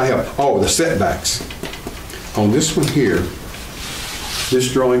 Why did I have, oh, the setbacks. On this one here,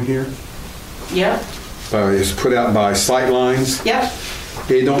 this drawing here, Yep. is put out by Sightlines. Yep.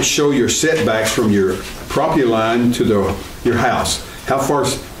 They don't show your setbacks from your property line to your house. How far,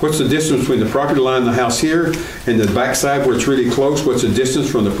 what's the distance between the property line and the house here, and the backside where it's really close, what's the distance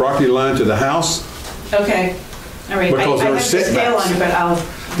from the property line to the house? Okay. All right. Because I there are have the scale setbacks. on it, but I'll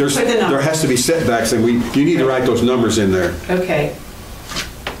There's, put the there number. has to be setbacks, and you need to write those numbers in there. Okay.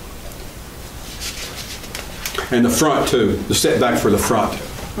 And the front too, the setback for the front.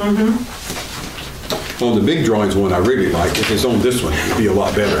 On the big drawings one I really like, if it's on this one, it'd be a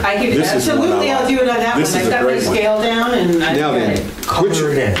lot better. I could, This is the one I absolutely, I'll like. do it on that one. This is I've a got my great one. scale down and I've Now got then, it.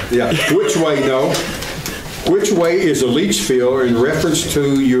 which way is the leach field in reference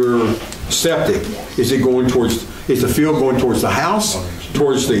to your septic? Is it going towards, is the field going towards the house,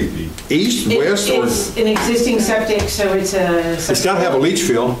 towards the east, west, or? It's an existing septic, so it's a. It's got to have a leach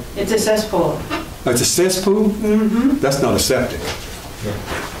field. It's a cesspool. It's a cesspool? Mm-hmm. That's not a septic.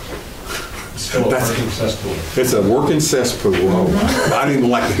 Still a working cesspool. It's a working cesspool. Oh, I didn't even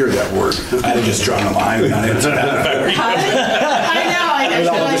like to hear that word. I'd have just drawn a line on it. I know. It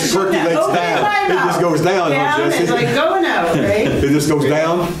all just percolates down. It just goes down, huh, Down, Jesse? it's like going out, right? It just goes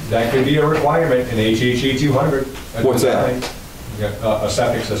down? That could be a requirement in HHE 200. What's that? Yeah, a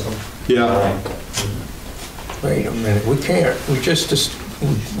septic system. Yeah. Wait a minute, we can't,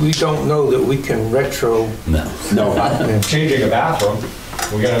 we don't know that we can retro. No. Changing a bathroom,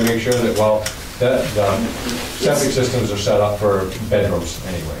 we gotta make sure that, well, the septic systems are set up for bedrooms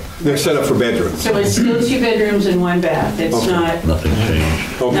anyway. They're set up for bedrooms. So it's still 2 bedrooms and 1 bath, it's Okay. not, Nothing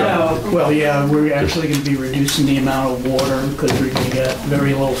changed. Okay. no. Well, yeah, we're actually going to be reducing the amount of water because we're going to get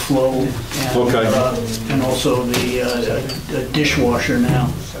very low flow. And, Okay. And also the dishwasher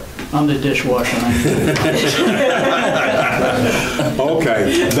now. I'm the dishwasher.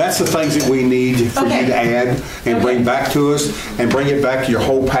 Okay, that's the things that we need for you to add and bring back to us, and bring it back to your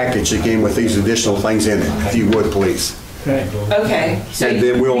whole package again with these additional things in it, if you would, please. Okay. Okay, so And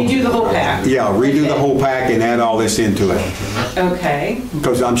then we'll- you do the whole pack? Yeah, redo the whole pack and add all this into it, Okay,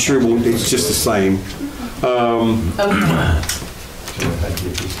 because I'm sure it's just the same. okay.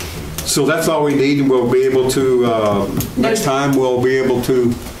 So that's all we need, and we'll be able to, next time, we'll be able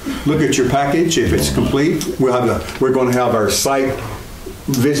to look at your package. If it's complete, we're going to have our site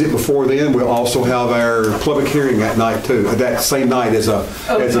visit before then. We'll also have our public hearing that night too, that same night as a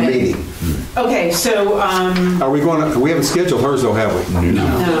Okay. meeting. Okay, so, Are we going to, we haven't scheduled hers though, have we?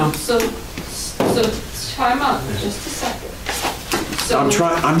 no. So time out for just a second. So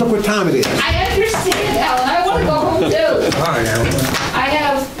I'm look what time it is. I understand, Alan, I want to go home too. I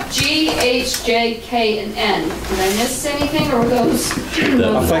have G, H, J, K, and N. Did I miss anything, or were those? I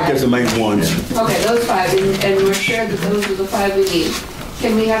think there's the main ones. Okay, those 5, and we're sure that those are the 5 we need.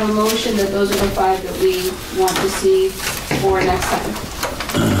 Can we have a motion that those are the 5 that we want to see for next time?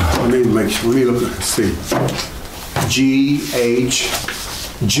 Let me make sure, let me look, let's see. G, H,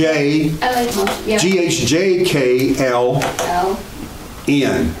 J, I like motion, yeah. G, H, J, K, L, L,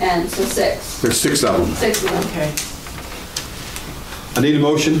 N. N, so 6. There's 6 of them. 6 of them. Okay. I need a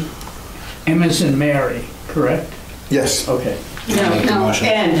motion? M as in Mary, correct? Yes. Okay. No, N.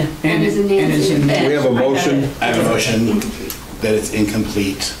 N. N is in N is in Nancy. We have a motion, I have a motion that it's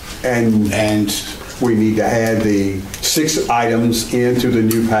incomplete, and and we need to add the 6 items into the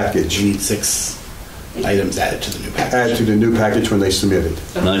new we package. need 6 items added to the new package. Add to the new package when they submit it.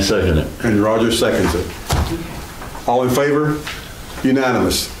 And I second it. And Roger seconds it. All in favor?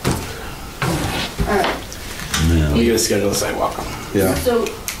 Unanimous. All right. Yeah. We gotta schedule a sidewalk. Yeah. So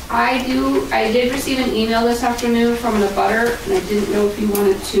I did receive an email this afternoon from an abutter, and I didn't know if you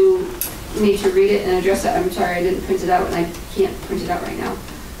wanted me to read it and address it. I'm sorry, I didn't print it out, and I can't print it out right now.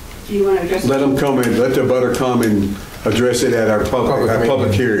 Do you want to address it? Let them come in, let the butter come and address it at our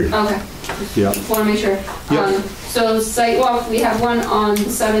public hearing. Okay. Yeah. Just want to make sure. Yep. So site walk, we have one on the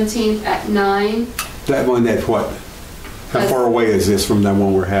 17th at 9, That one, that's what? How far away is this from that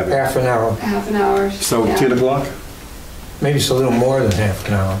one we're having? Half an hour, half an hour. So Yeah. 10 o'clock? maybe it's a little more than half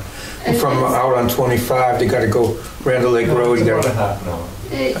an hour. From out on 25, they gotta go Randall Lake Road, you About a gotta, half an hour.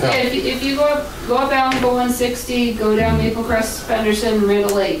 Yeah, if you go up down, go 160, go down Maple Crest, Fenderson,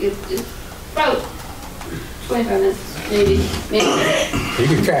 Randall Lake, it's about 25 minutes, maybe. you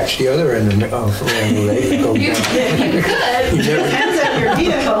could catch the other end of Randall Lake and go You down. could. Depends on your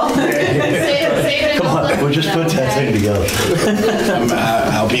vehicle. Save it. Come on, we'll just put that thing together.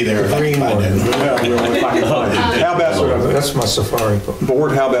 I'll be there if I can find it. Well, if I can find it. How about, That's my safari book.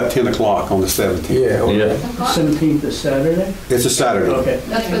 board, how about 10 o'clock on the 17th? Yeah, okay. Yeah. 17th is Saturday? It's a Saturday. Okay.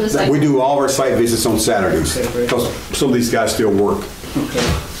 That's for the site. We do all of our site visits on Saturdays, Okay, great. because some of these guys still work. Okay.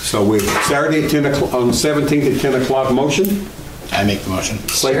 So we, Saturday at 10 o'clock, on the 17th at 10 o'clock, motion? I make the motion.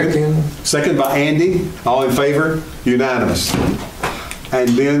 Second. Second by Andy, all in favor? Unanimous. And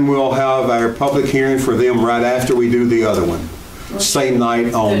then we'll have our public hearing for them right after we do the other one. Same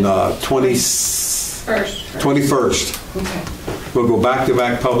night on 21st. Okay. We'll go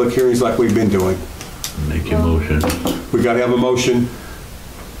back-to-back public hearings like we've been doing. Make your motion. We got to have a motion.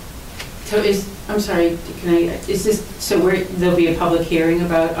 So I'm sorry, is this, so there'll be a public hearing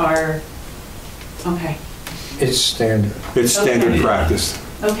about our, okay, It's standard. It's standard Okay. practice.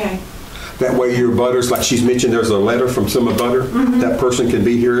 okay. That way your butters, like she's mentioned, there's a letter from some butter. That person can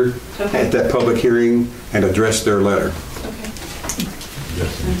be here Okay. at that public hearing and address their letter.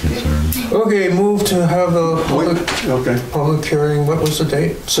 Okay, move to have a Okay. public hearing, what was the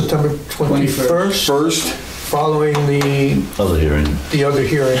date? September 21st? First, Following the Other hearing. other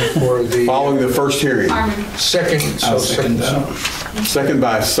hearing for the following the first hearing. second, I'll second that. Second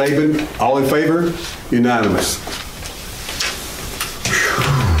by Saban. All in favor? Unanimous.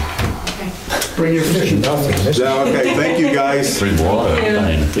 Bring your fish. Nothing. Yeah, okay, thank you, guys. Bring water. Thank you.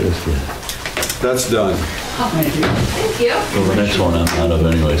 Fine, it is, yeah. That's done. Thank you. Thank you. Well, the next one I'm out of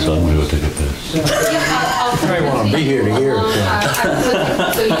anyway, so I'm gonna go take a piss. I want to be here to hear it.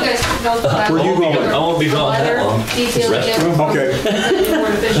 So you guys know that. Where you going? I won't be gone that long. Detailing it. Okay.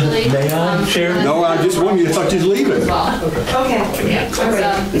 More officially. May I share? No, I just wanted you to thought you'd leave it. Well, Okay. yeah, it's, I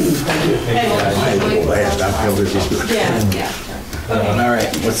ain't gonna last. I feel this is. yeah. All right,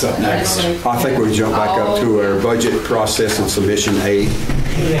 what's up next? I think we jump back up to our budget process and submission A.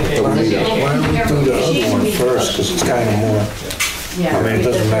 Why don't we do the other one first, because it's kind of more, I mean, it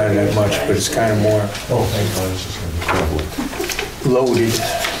doesn't matter that much, but it's kind of more loaded.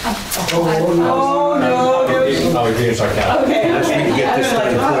 Oh, no. Oh, we're being sarcastic. Okay, Unless we can get this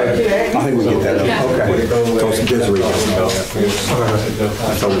done quick. I think we get that up. Okay. Because Desiree doesn't know.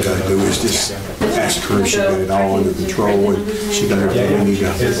 That's all we gotta do is just ask her, she got it all under control, and she got everything we need to,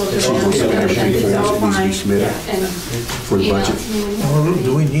 she wants to have everything that needs to be submitted for the budget. Well,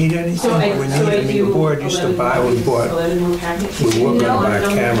 do we need anything? We need, I mean, the board used to buy, we were gonna buy a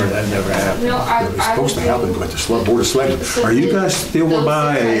camera, that never happened. No, It's supposed to happen, but the Board of Selectmen. Are you guys still gonna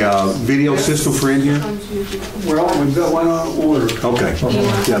buy a video system for in here? Well, we've got one on order. Okay.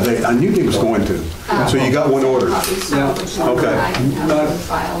 Yeah, I knew they was going to. So you got one ordered? Okay.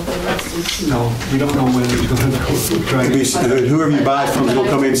 No, we don't know when it's going to go. We're trying to- Whoever you buy it from is gonna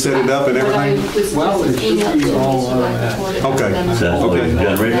come in and set it up and everything? Well, it should be all on that. Okay. Is that like Okay.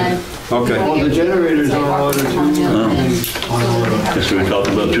 generator? Okay. Well, the generators are on order too. On order. Guess we were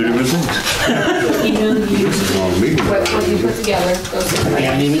talking about two different things. Long meeting. What you put together goes in. I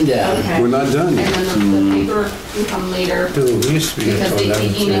ain't even down. We're not done And yet. then the paper will come later. Dude, we used to be Because until the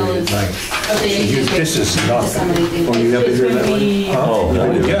email 11:30 is at night. updated. This is nothing. Oh, you have to hear that one? Oh,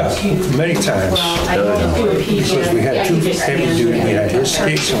 that Yeah, many times. Because we had two heavy duty, we had his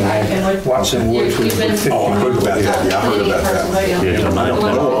case and we had Watson Woods, we were 50. Oh, I heard about that. Yeah, I heard about that. Yeah, I don't know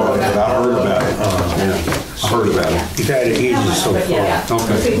about it, but I heard about it. Yeah, I heard about it. You've had it easy so far.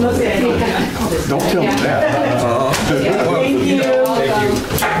 Okay. Don't tell me that. Thank you.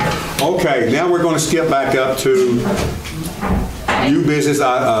 Okay, now we're going to skip back up to new business,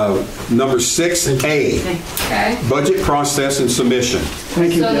 number 6A, Okay? budget process and submission.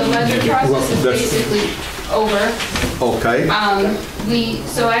 Thank you, So the Devin. budget process is That's- basically over. Okay,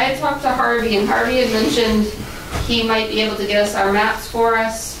 So I had talked to Harvey, and Harvey had mentioned he might be able to get us our maps for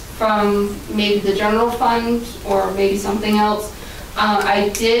us from maybe the general fund or maybe something else. I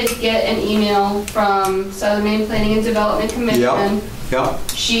did get an email from Southern Maine Planning and Development Commission. yeah,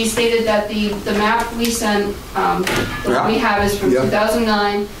 She stated that the map we sent, the one we have is from Yeah.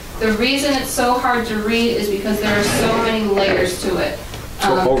 2009. The reason it's so hard to read is because there are so many layers to it.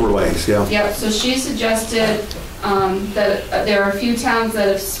 so overlays, yeah. Yep, so she suggested that there are a few towns that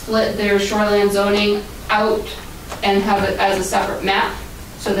have split their shoreline zoning out and have it as a separate map.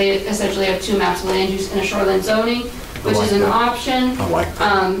 So they essentially have two maps, land use and a shoreline zoning, which is an option. I like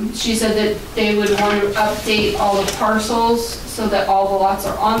that. She said that they would want to update all the parcels so that all the lots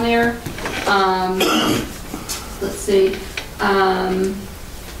are on there. Let's see.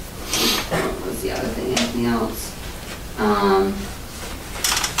 What was the other thing? Anything else?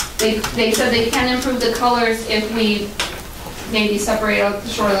 They said they can improve the colors if we maybe separate out the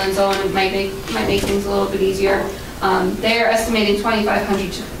shoreline zone. It might make things a little bit easier. They are estimating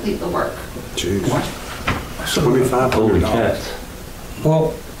 $2,500 to complete the work. Jeez. Holy $2,500. cats.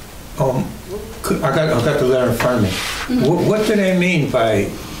 Well, I got the letter in front of me. What do they mean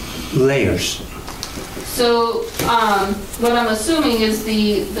by layers? So, what I'm assuming is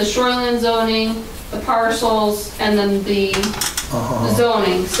the shoreline zoning, the parcels, and then the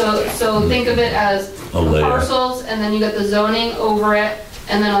zoning. So think of it as A the layer. parcels, and then you got the zoning over it,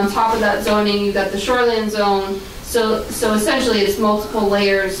 and then on top of that zoning, you got the shoreline zone. So essentially, it's multiple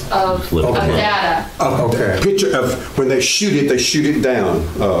layers of data. Okay. Picture of, when they shoot it down,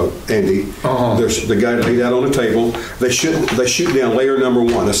 Andy. There's the guy that laid out on the table. They shoot down layer number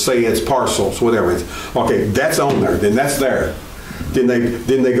one. Let's say it's parcels, whatever. Okay, that's on there. Then that's there. Then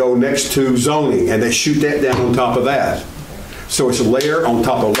they go next to zoning, and they shoot that down on top of that. So it's a layer on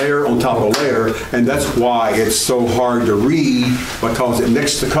top of layer on top of layer, and that's why it's so hard to read, because it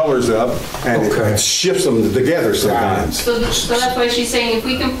mixes the colors up and it shifts them together sometimes. So that's why she's saying if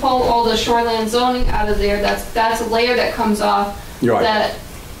we can pull all the shoreline zoning out of there, that's a layer that comes off. Right. That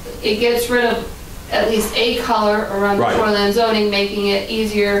it gets rid of at least a color around the Right. shoreline zoning, making it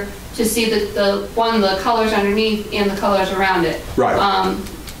easier to see the colors underneath and the colors around it. Right.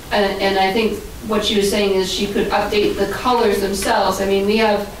 And I think what she was saying is she could update the colors themselves. I mean, we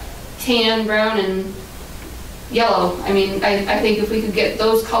have tan, brown, and yellow. I mean, I think if we could get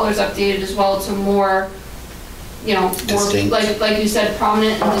those colors updated as well to more you know, more, Distinct. like you said,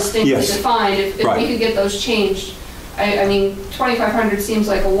 prominent and distinctly Yes. defined. If we Right. could get those changed, I mean, 2,500 seems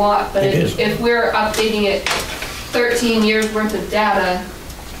like a lot, but It is. if we're updating it 13 years worth of data,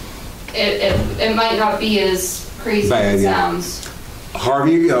 it might not be as crazy Bad, as it yeah. sounds.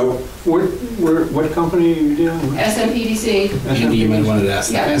 Harvey, What company are you dealing with? SMPDC. Andy, you might want to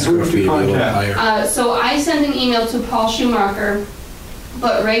ask Yeah. that. And who did you contact? Higher. So I sent an email to Paul Schumacher,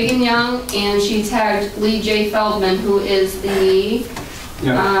 but Reagan Young, and she tagged Lee J. Feldman, who is the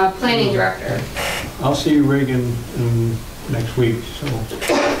Yeah, planning director. I'll see Reagan next week, so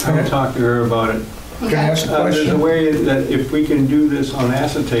I'll talk to her about it. Can I ask a There's a question? way that if we can do this on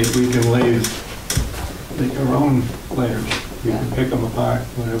acetate, we can lay our own layers. You can pick them apart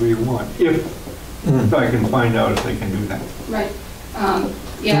whenever you want, if I can find out if they can do that. Right.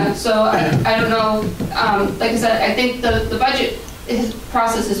 Yeah, so I don't know, like I said, I think the budget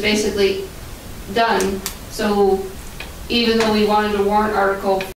process is basically done. So even though we wanted a warrant article